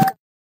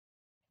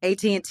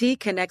 AT&T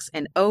connects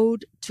an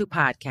ode to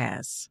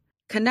podcasts.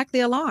 Connect the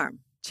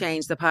alarm.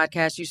 Change the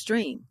podcast you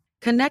stream.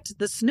 Connect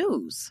the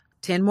snooze.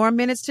 10 more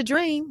minutes to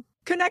dream.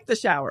 Connect the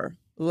shower.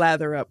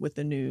 Lather up with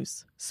the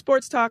news.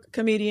 Sports talk,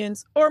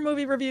 comedians, or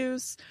movie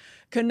reviews.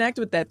 Connect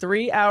with that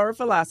 3-hour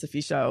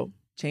philosophy show.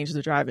 Change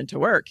the drive into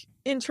work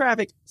in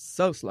traffic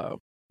so slow.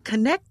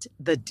 Connect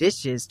the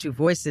dishes to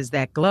voices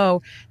that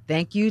glow.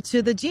 Thank you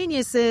to the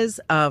geniuses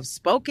of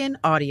spoken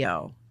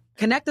audio.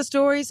 Connect the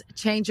stories.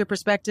 Change your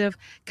perspective.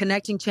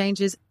 Connecting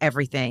changes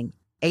everything.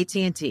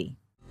 AT&T.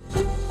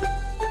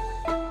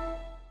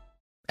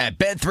 At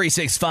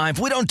Bet365,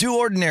 we don't do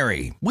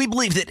ordinary. We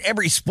believe that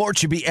every sport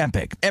should be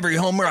epic. Every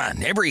home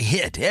run, every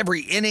hit,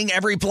 every inning,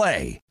 every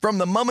play. From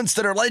the moments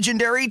that are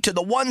legendary to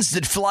the ones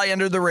that fly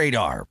under the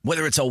radar.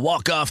 Whether it's a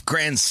walk-off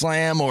grand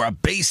slam or a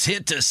base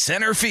hit to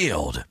center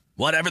field.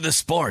 Whatever the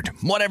sport,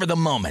 whatever the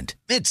moment.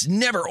 It's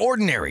never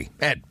ordinary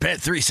at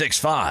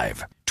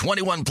Bet365.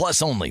 21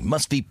 plus only.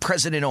 Must be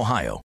present in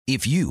Ohio.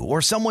 If you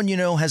or someone you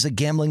know has a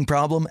gambling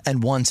problem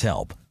and wants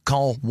help,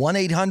 call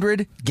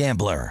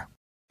 1-800-GAMBLER.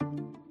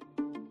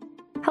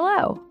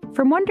 Hello.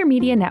 From Wonder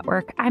Media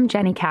Network, I'm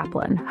Jenny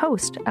Kaplan,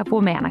 host of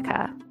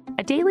Womanica,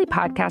 a daily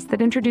podcast that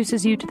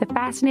introduces you to the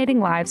fascinating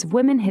lives of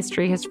women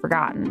history has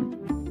forgotten.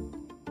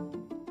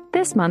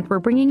 This month, we're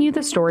bringing you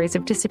the stories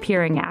of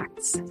disappearing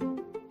acts.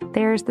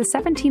 There's the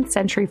 17th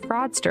century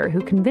fraudster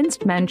who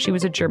convinced men she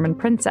was a German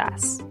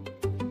princess.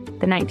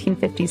 The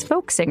 1950s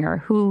folk singer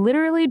who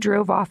literally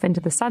drove off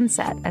into the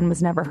sunset and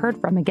was never heard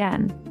from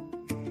again.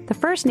 The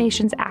First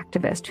Nations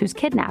activist whose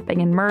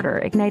kidnapping and murder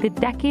ignited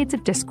decades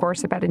of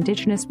discourse about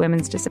Indigenous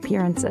women's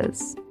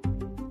disappearances.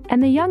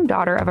 And the young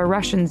daughter of a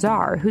Russian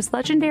czar whose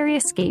legendary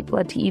escape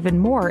led to even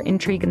more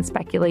intrigue and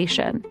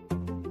speculation.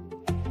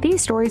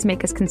 These stories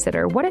make us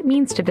consider what it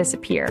means to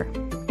disappear,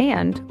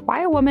 and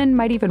why a woman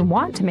might even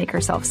want to make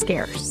herself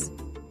scarce.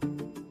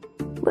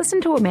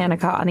 Listen to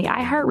Womanica on the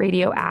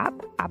iHeartRadio app,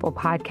 Apple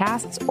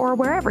Podcasts, or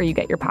wherever you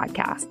get your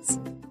podcasts.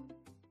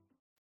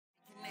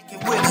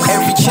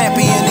 Every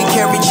champion and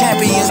carry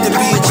champions to be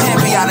a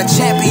champion. A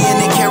champion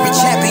and carry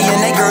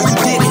champion. That girl, you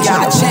did it.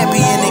 Got a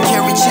champion and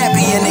carry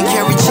champion and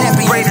carry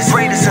champion.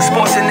 Greatest in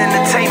sports and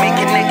entertainment,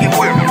 connected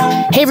with.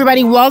 Hey,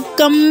 everybody,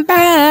 welcome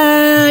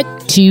back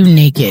to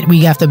Naked.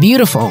 We got the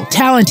beautiful,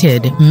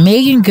 talented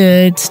Megan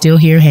Good still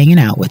here hanging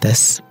out with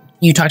us.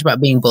 you talked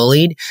about being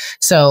bullied.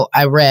 So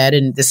I read,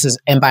 and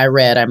by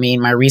read, I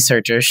mean my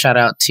researchers, shout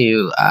out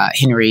to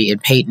Henry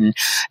and Peyton.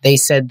 They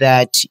said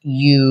that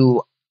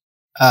you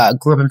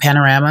grew up in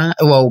Panorama,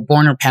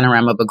 born in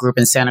Panorama, but grew up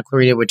in Santa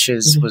Clarita, which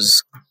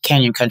was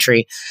Canyon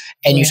Country.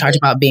 And you talked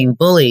about being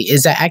bullied.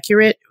 Is that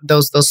accurate?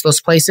 Those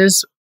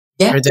places?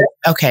 Yeah.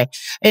 Okay.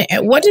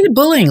 And what did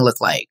bullying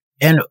look like?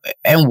 And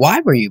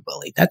why were you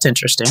bullied? That's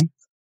interesting.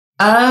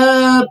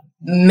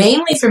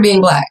 Mainly for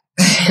being Black.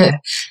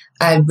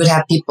 I would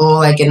have people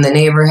like in the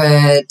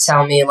neighborhood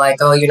tell me like,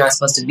 oh, you're not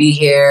supposed to be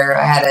here.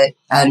 I had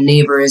a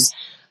neighbors.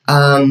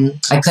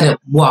 I couldn't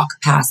walk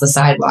past the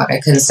sidewalk. I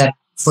couldn't step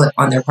foot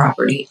on their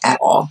property at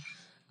all.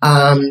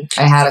 I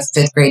had a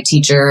 5th grade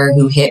teacher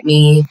who hit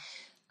me.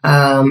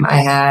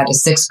 I had a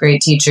 6th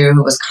grade teacher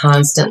who was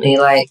constantly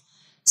like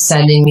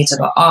sending me to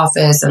the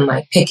office and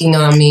like picking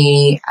on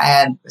me. I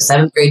had a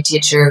 7th grade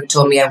teacher who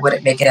told me I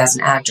wouldn't make it as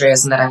an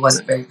actress and that I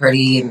wasn't very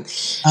pretty. And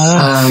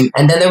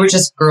then there were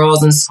just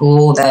girls in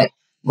school that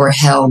were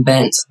hell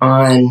bent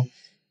on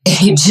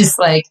just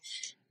like,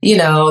 you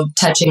know,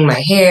 touching my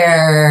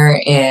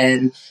hair.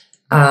 And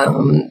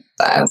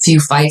a few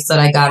fights that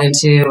I got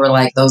into were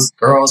like those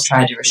girls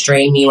tried to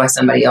restrain me while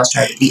somebody else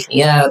tried to beat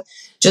me up.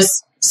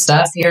 Just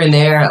stuff here and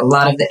there. A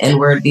lot of the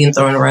N-word being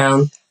thrown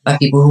around by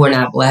people who are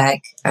not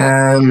Black.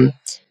 It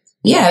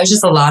was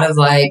just a lot of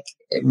like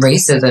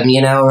racism,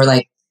 you know, or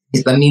like,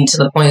 I mean, to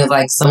the point of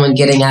like someone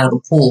getting out of the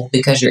pool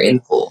because you're in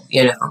the pool,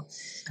 you know.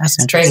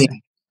 That's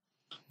crazy.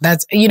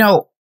 That's, you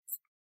know,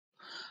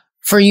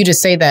 for you to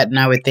say that, and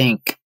I would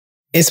think,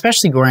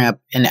 especially growing up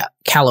in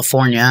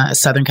California,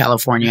 Southern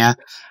California,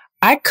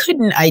 I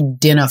couldn't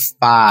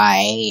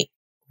identify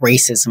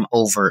racism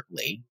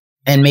overtly.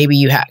 And maybe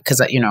you had, because,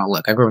 you know,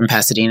 look, I grew up in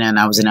Pasadena and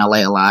I was in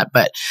LA a lot,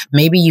 but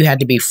maybe you had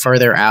to be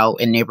further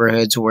out in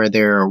neighborhoods where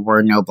there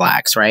were no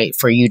Blacks, right?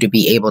 For you to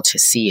be able to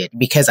see it,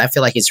 because I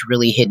feel like it's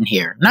really hidden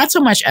here. Not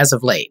so much as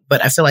of late,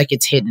 but I feel like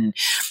it's hidden.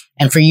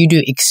 And for you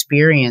to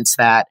experience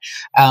that,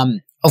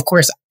 of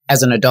course,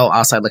 as an adult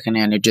outside looking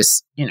in, it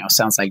just, you know,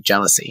 sounds like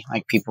jealousy.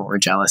 Like people were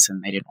jealous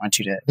and they didn't want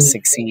you to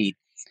succeed.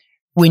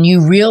 When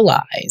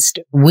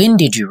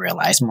did you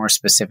realize more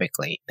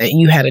specifically that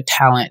you had a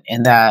talent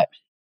and that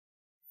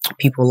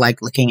people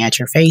liked looking at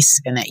your face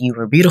and that you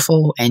were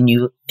beautiful and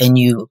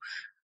you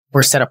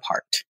were set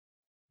apart?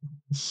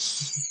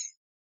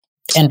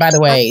 And by the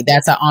way,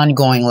 that's an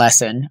ongoing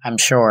lesson, I'm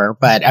sure,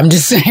 but I'm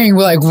just saying,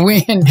 like,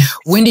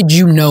 when did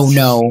you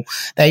know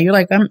that you're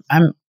like,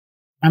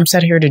 I'm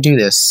set here to do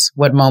this?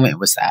 What moment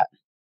was that?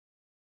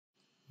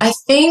 I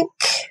think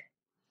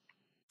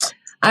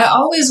I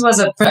always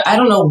was I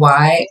don't know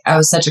why I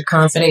was such a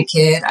confident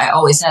kid. I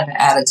always had the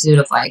attitude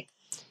of like,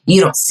 you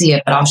don't see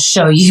it, but I'll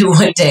show you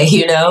one day,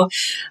 you know?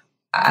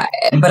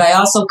 But I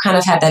also kind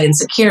of had that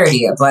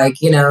insecurity of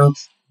like, you know,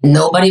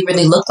 nobody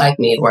really looked like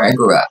me where I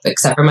grew up,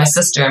 except for my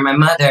sister and my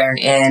mother.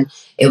 And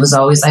it was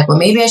always like, well,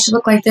 maybe I should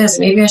look like this.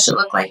 Maybe I should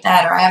look like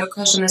that. Or I have a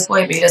crush on this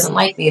boy, but he doesn't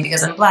like me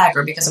because I'm Black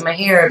or because of my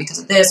hair or because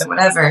of this or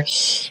whatever.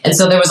 And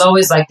so there was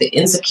always like the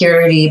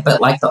insecurity,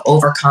 but like the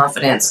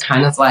overconfidence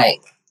kind of like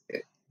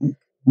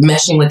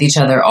meshing with each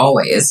other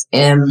always.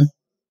 And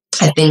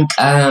I think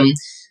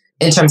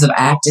in terms of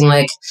acting,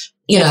 like,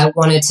 you know, I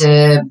wanted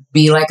to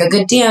be like a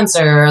good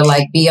dancer or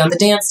like be on the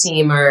dance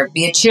team or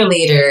be a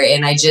cheerleader.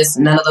 And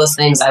none of those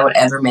things I would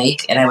ever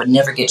make and I would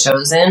never get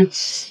chosen.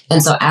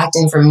 And so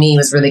acting for me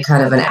was really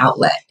kind of an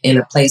outlet in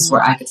a place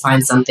where I could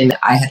find something that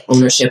I had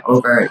ownership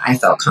over and I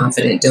felt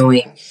confident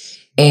doing.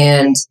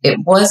 And it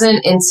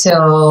wasn't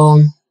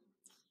until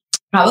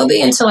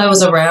I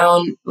was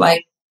around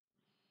like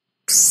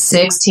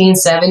 16,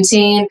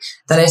 17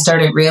 that I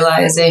started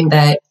realizing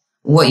that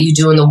what you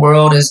do in the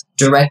world is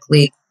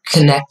directly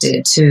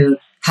connected to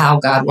how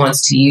God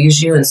wants to use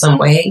you in some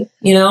way,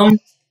 you know?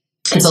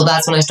 And so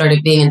that's when I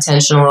started being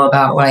intentional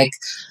about like,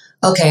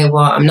 okay,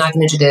 well, I'm not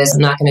going to do this.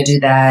 I'm not going to do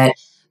that.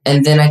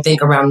 And then I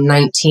think around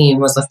 19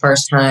 was the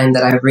first time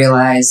that I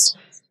realized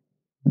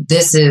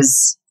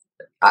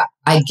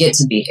I get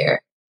to be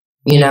here.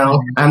 You know,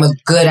 I'm a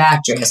good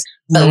actress,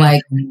 but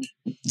like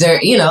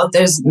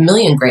there's a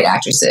million great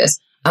actresses.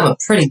 I'm a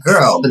pretty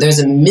girl, but there's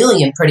a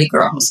million pretty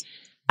girls.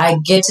 I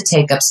get to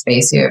take up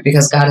space here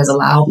because God has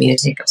allowed me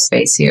to take up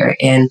space here.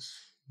 And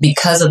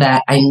because of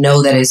that, I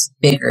know that it's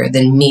bigger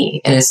than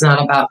me. And it's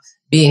not about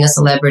being a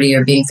celebrity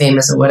or being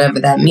famous or whatever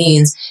that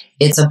means.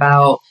 It's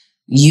about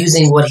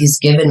using what he's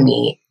given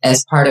me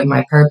as part of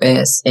my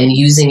purpose and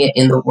using it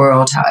in the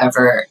world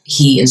however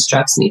he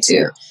instructs me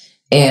to.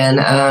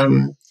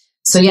 And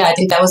so, yeah, I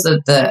think that was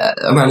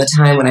around the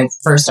time when I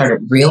first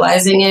started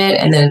realizing it.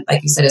 And then,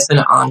 like you said, it's been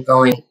an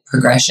ongoing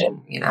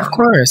progression, you know. Of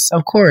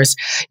course.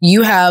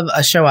 You have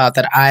a show out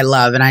that I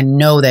love, and I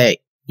know that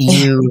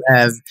you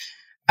have.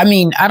 I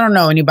mean, I don't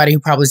know anybody who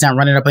probably is not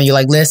running up on you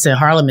like, listen,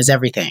 Harlem is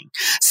everything.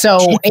 So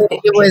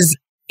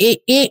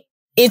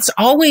it's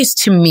always,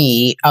 to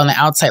me, on the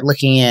outside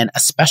looking in, a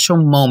special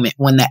moment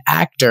when the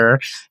actor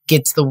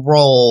gets the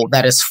role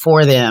that is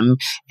for them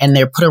and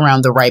they're put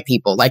around the right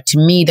people. Like, to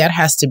me, that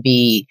has to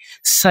be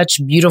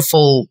such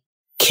beautiful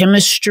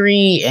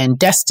chemistry and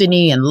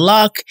destiny and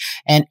luck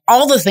and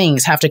all the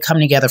things have to come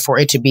together for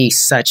it to be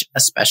such a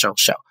special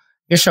show.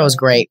 Your show is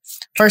great.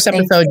 First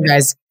episode, you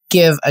guys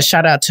give a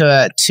shout out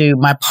to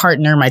my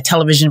partner, my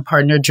television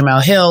partner,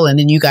 Jamel Hill. And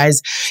then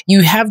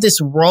you have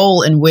this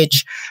role in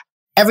which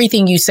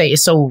everything you say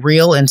is so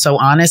real and so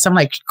honest. I'm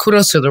like,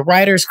 kudos to the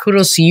writers.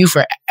 Kudos to you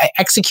for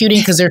executing,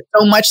 because there's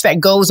so much that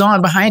goes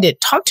on behind it.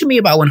 Talk to me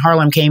about when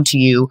Harlem came to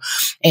you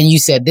and you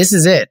said, this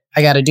is it.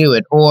 I got to do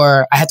it,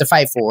 or I had to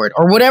fight for it,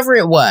 or whatever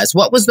it was.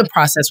 What was the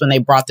process when they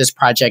brought this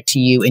project to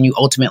you and you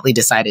ultimately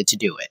decided to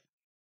do it?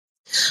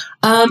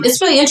 It's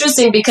really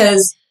interesting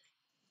because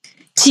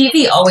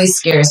TV always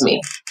scares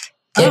me.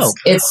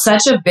 It's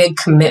such a big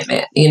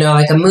commitment,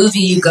 like a movie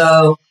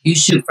you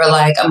shoot for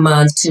like a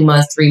month, 2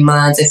 months, 3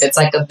 months. If it's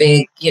like a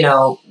big,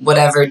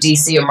 whatever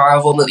DC or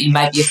Marvel movie, it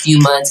might be a few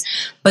months,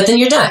 but then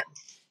you're done.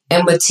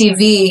 And with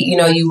TV,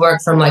 you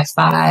work from like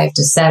 5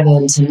 to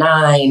 7 to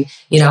 9,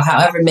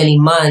 however many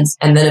months.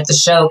 And then if the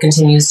show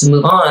continues to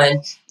move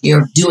on,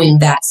 you're doing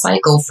that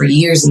cycle for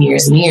years and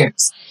years and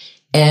years.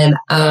 And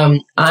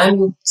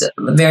I'm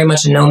very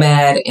much a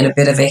nomad and a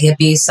bit of a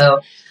hippie, so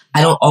I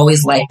don't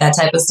always like that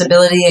type of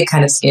stability. It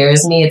kind of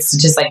scares me. It's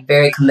just like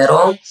very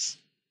committal.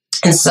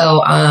 And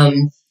so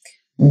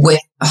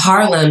with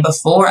Harlem,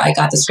 before I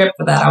got the script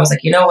for that, I was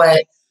like, you know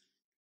what?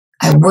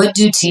 I would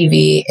do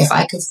TV if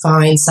I could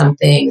find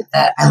something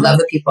that I love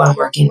the people I'm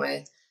working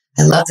with.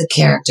 I love the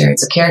character.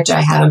 It's a character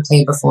I haven't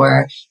played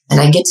before.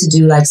 And I get to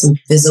do like some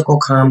physical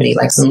comedy,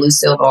 like some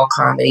Lucille Ball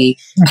comedy.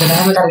 But I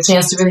haven't got a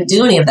chance to really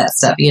do any of that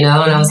stuff, And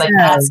I was like,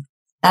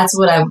 that's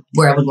where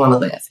I would want to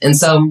live. And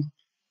so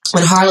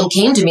when Harlem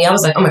came to me, I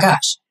was like, oh my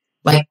gosh,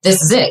 like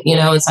this is it,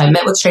 And so I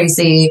met with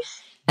Tracy,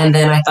 and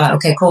then I thought,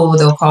 okay, cool,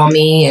 they'll call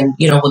me and,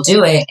 we'll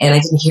do it. And I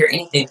didn't hear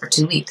anything for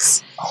 2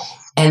 weeks.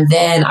 And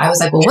then I was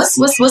like, well, what's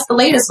the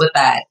latest with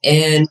that?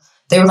 And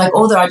they were like,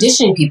 oh, they're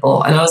auditioning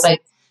people. And I was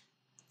like,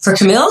 for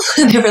Camille?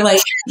 And they were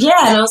like,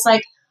 yeah. And I was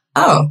like,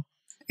 oh.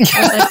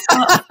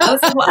 I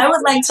was like, well, I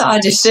would like to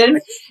audition.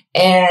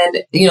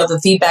 And, the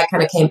feedback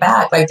kind of came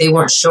back, like they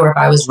weren't sure if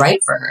I was right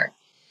for her.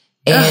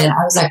 And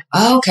I was like,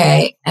 oh,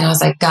 okay. And I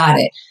was like, got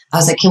it. I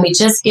was like, can we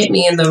just get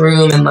me in the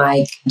room and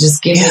like,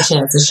 just give me a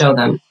chance to show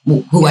them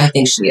who I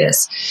think she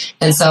is.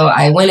 And so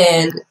I went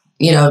in,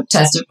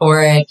 tested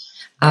for it.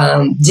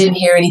 Didn't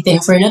hear anything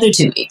for another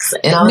 2 weeks.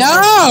 And I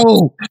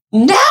was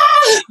no!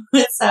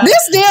 So,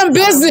 this damn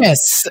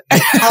business.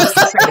 I was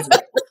so crazy.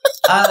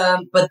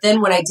 But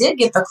then when I did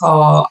get the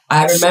call,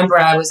 I remember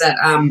I was at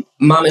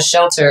Mama's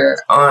Shelter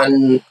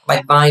on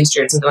like Vine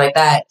Street or something like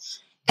that.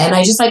 And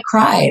I just like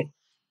cried.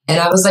 And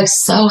I was like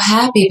so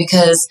happy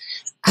because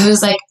I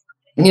was like,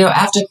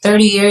 after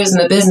 30 years in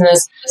the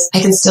business, I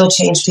can still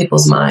change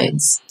people's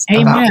minds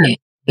about me,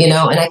 and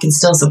I can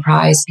still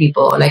surprise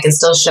people and I can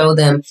still show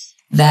them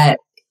that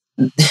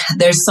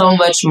there's so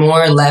much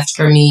more left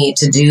for me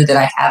to do that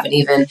I haven't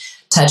even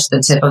touched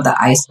the tip of the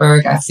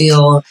iceberg. I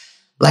feel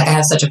like I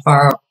have such a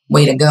far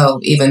way to go,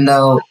 even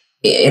though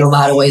in a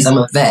lot of ways I'm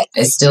a vet.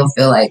 I still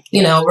feel like,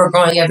 we're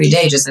growing every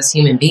day just as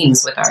human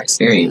beings with our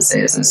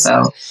experiences. And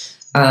so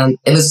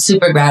it was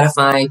super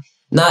gratifying,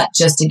 not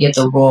just to get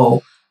the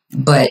role,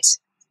 but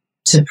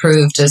to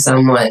prove to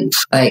someone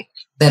like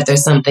that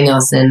there's something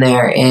else in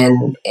there.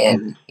 And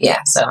yeah,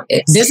 so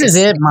this is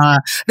it, Ma.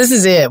 This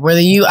is it.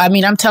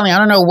 I'm telling you, I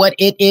don't know what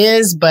it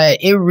is, but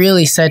it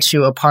really sets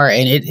you apart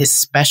and it is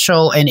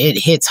special and it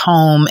hits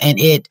home and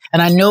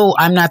I know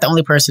I'm not the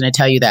only person to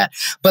tell you that,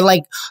 but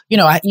like,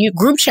 you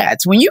group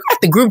chats, when you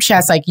got the group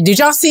chats, like, did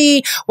y'all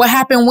see what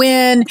happened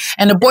when,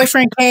 and the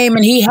boyfriend came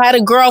and he had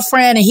a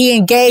girlfriend and he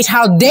engaged?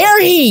 How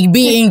dare he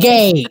be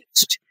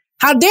engaged?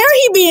 How dare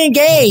he be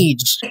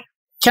engaged?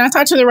 Can I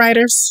talk to the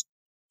writers?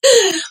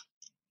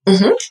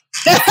 Mm-hmm.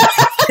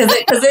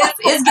 Because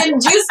it's getting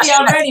juicy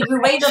already.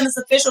 We're waiting on this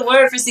official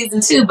word for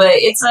season 2, but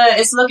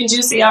it's looking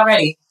juicy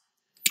already.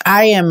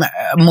 I am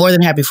more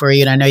than happy for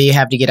you, and I know you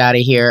have to get out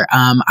of here.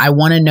 I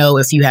want to know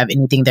if you have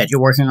anything that you're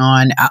working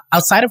on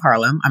outside of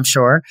Harlem, I'm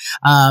sure,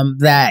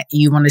 that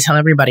you want to tell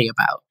everybody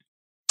about.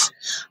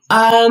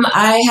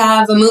 I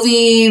have a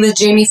movie with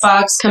Jamie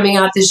Foxx coming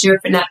out this year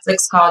for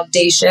Netflix called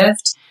Day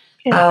Shift.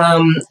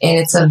 And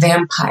it's a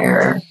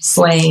vampire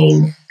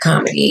slaying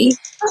comedy.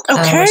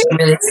 Okay. Which I'm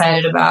really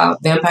excited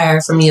about.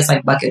 Vampire for me is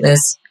like bucket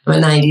list.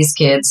 I'm a 90s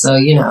kid, so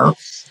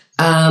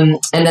and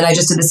then I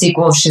just did the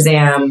sequel of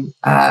Shazam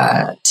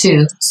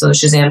 2, so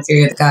Shazam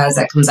Fury of the Gods,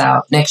 that comes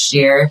out next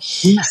year.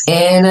 Yes.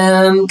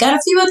 And got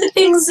a few other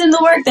things in the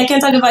work that I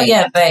can't talk about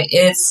yet, but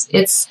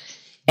it's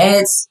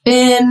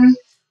been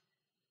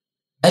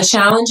a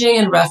challenging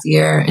and rough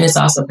year, and it's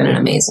also been an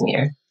amazing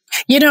year.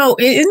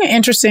 Isn't it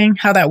interesting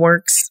how that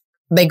works?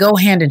 They go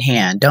hand in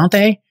hand, don't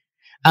they?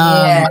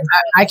 Yeah.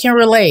 I can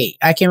relate.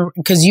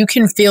 Because you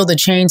can feel the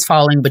chains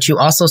falling, but you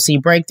also see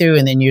breakthrough,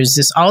 and then there's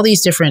just all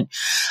these different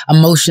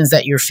emotions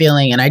that you're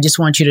feeling. And I just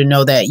want you to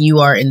know that you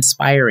are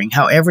inspiring.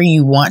 However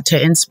you want to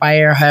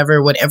inspire,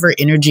 whatever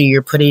energy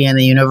you're putting in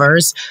the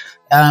universe,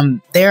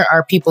 there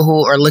are people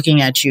who are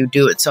looking at you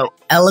do it so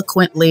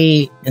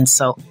eloquently and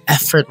so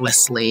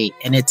effortlessly,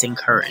 and it's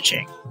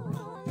encouraging.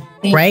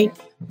 right?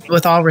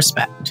 With all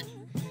respect.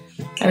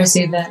 I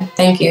received that.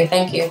 Thank you.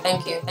 Thank you.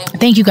 Thank you. Thank you.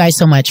 Thank you guys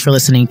so much for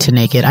listening to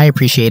Naked. I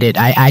appreciate it.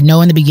 I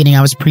know in the beginning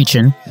I was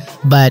preaching,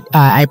 but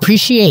I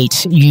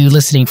appreciate you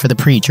listening for the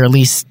preach, or at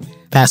least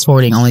fast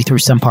forwarding only through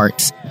some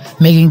parts.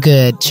 Meagan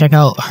Good, check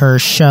out her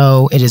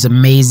show. It is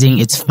amazing.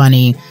 It's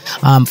funny.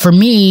 For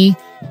me,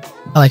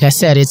 like I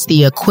said, it's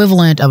the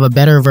equivalent of a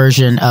better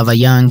version of a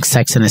young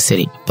Sex and the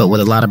City, but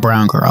with a lot of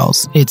brown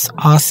girls. It's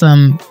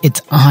awesome.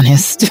 It's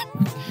honest.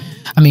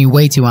 I mean,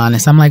 way too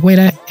honest. I'm like, wait,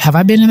 have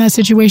I been in that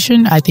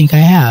situation? I think I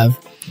have.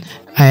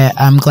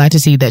 I'm glad to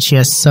see that she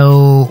has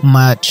so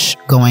much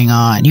going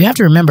on. You have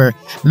to remember,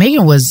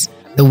 Meagan was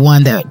the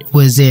one that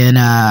was in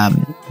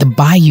the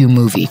Bayou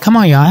movie. Come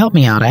on, y'all, help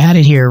me out. I had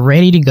it here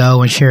ready to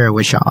go and share it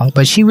with y'all.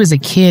 But she was a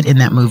kid in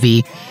that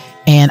movie.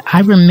 And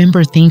I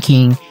remember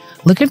thinking,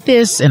 look at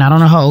this. And I don't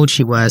know how old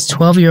she was,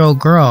 12-year-old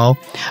girl,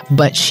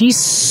 but she's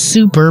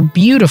super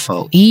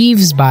beautiful.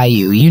 Eve's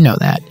Bayou, you know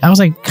that. I was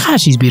like,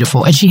 gosh, she's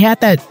beautiful. And she had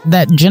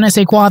that je ne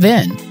sais quoi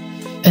then.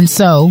 And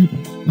so,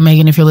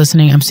 Meagan, if you're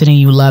listening, I'm sending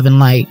you love and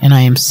light, and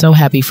I am so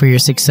happy for your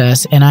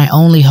success. And I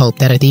only hope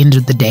that at the end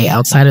of the day,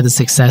 outside of the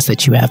success,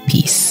 that you have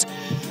peace.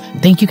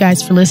 Thank you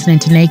guys for listening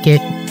to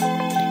Naked.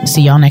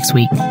 See y'all next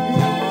week.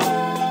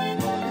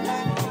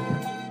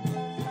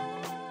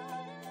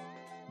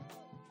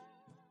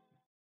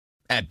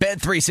 At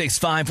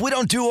Bet365, we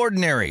don't do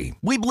ordinary.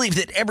 We believe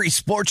that every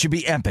sport should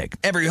be epic.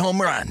 Every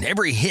home run,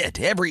 every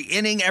hit, every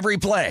inning, every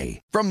play.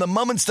 From the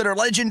moments that are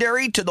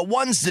legendary to the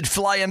ones that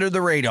fly under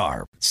the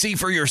radar. See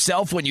for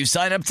yourself when you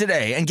sign up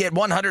today and get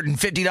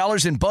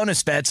 $150 in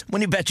bonus bets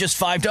when you bet just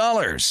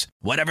 $5.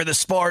 Whatever the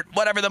sport,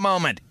 whatever the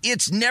moment,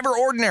 it's never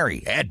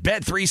ordinary at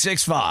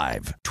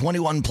Bet365.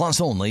 21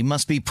 plus only.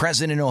 Must be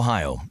present in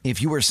Ohio.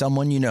 If you or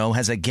someone you know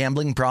has a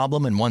gambling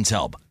problem and wants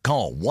help,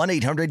 call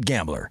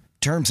 1-800-GAMBLER.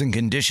 Terms and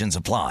conditions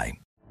apply.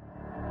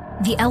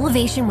 The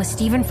Elevation with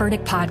Stephen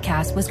Furtick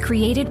podcast was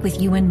created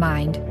with you in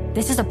mind.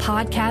 This is a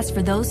podcast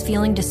for those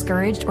feeling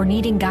discouraged or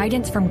needing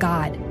guidance from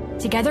God.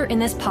 Together in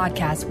this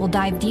podcast, we'll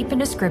dive deep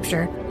into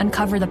scripture,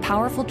 uncover the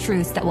powerful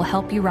truths that will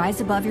help you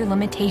rise above your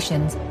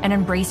limitations and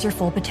embrace your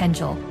full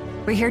potential.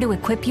 We're here to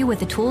equip you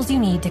with the tools you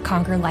need to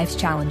conquer life's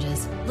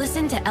challenges.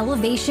 Listen to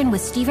Elevation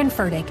with Stephen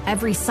Furtick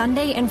every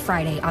Sunday and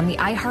Friday on the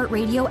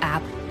iHeartRadio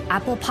app,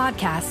 Apple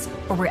Podcasts,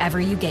 or wherever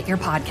you get your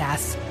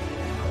podcasts.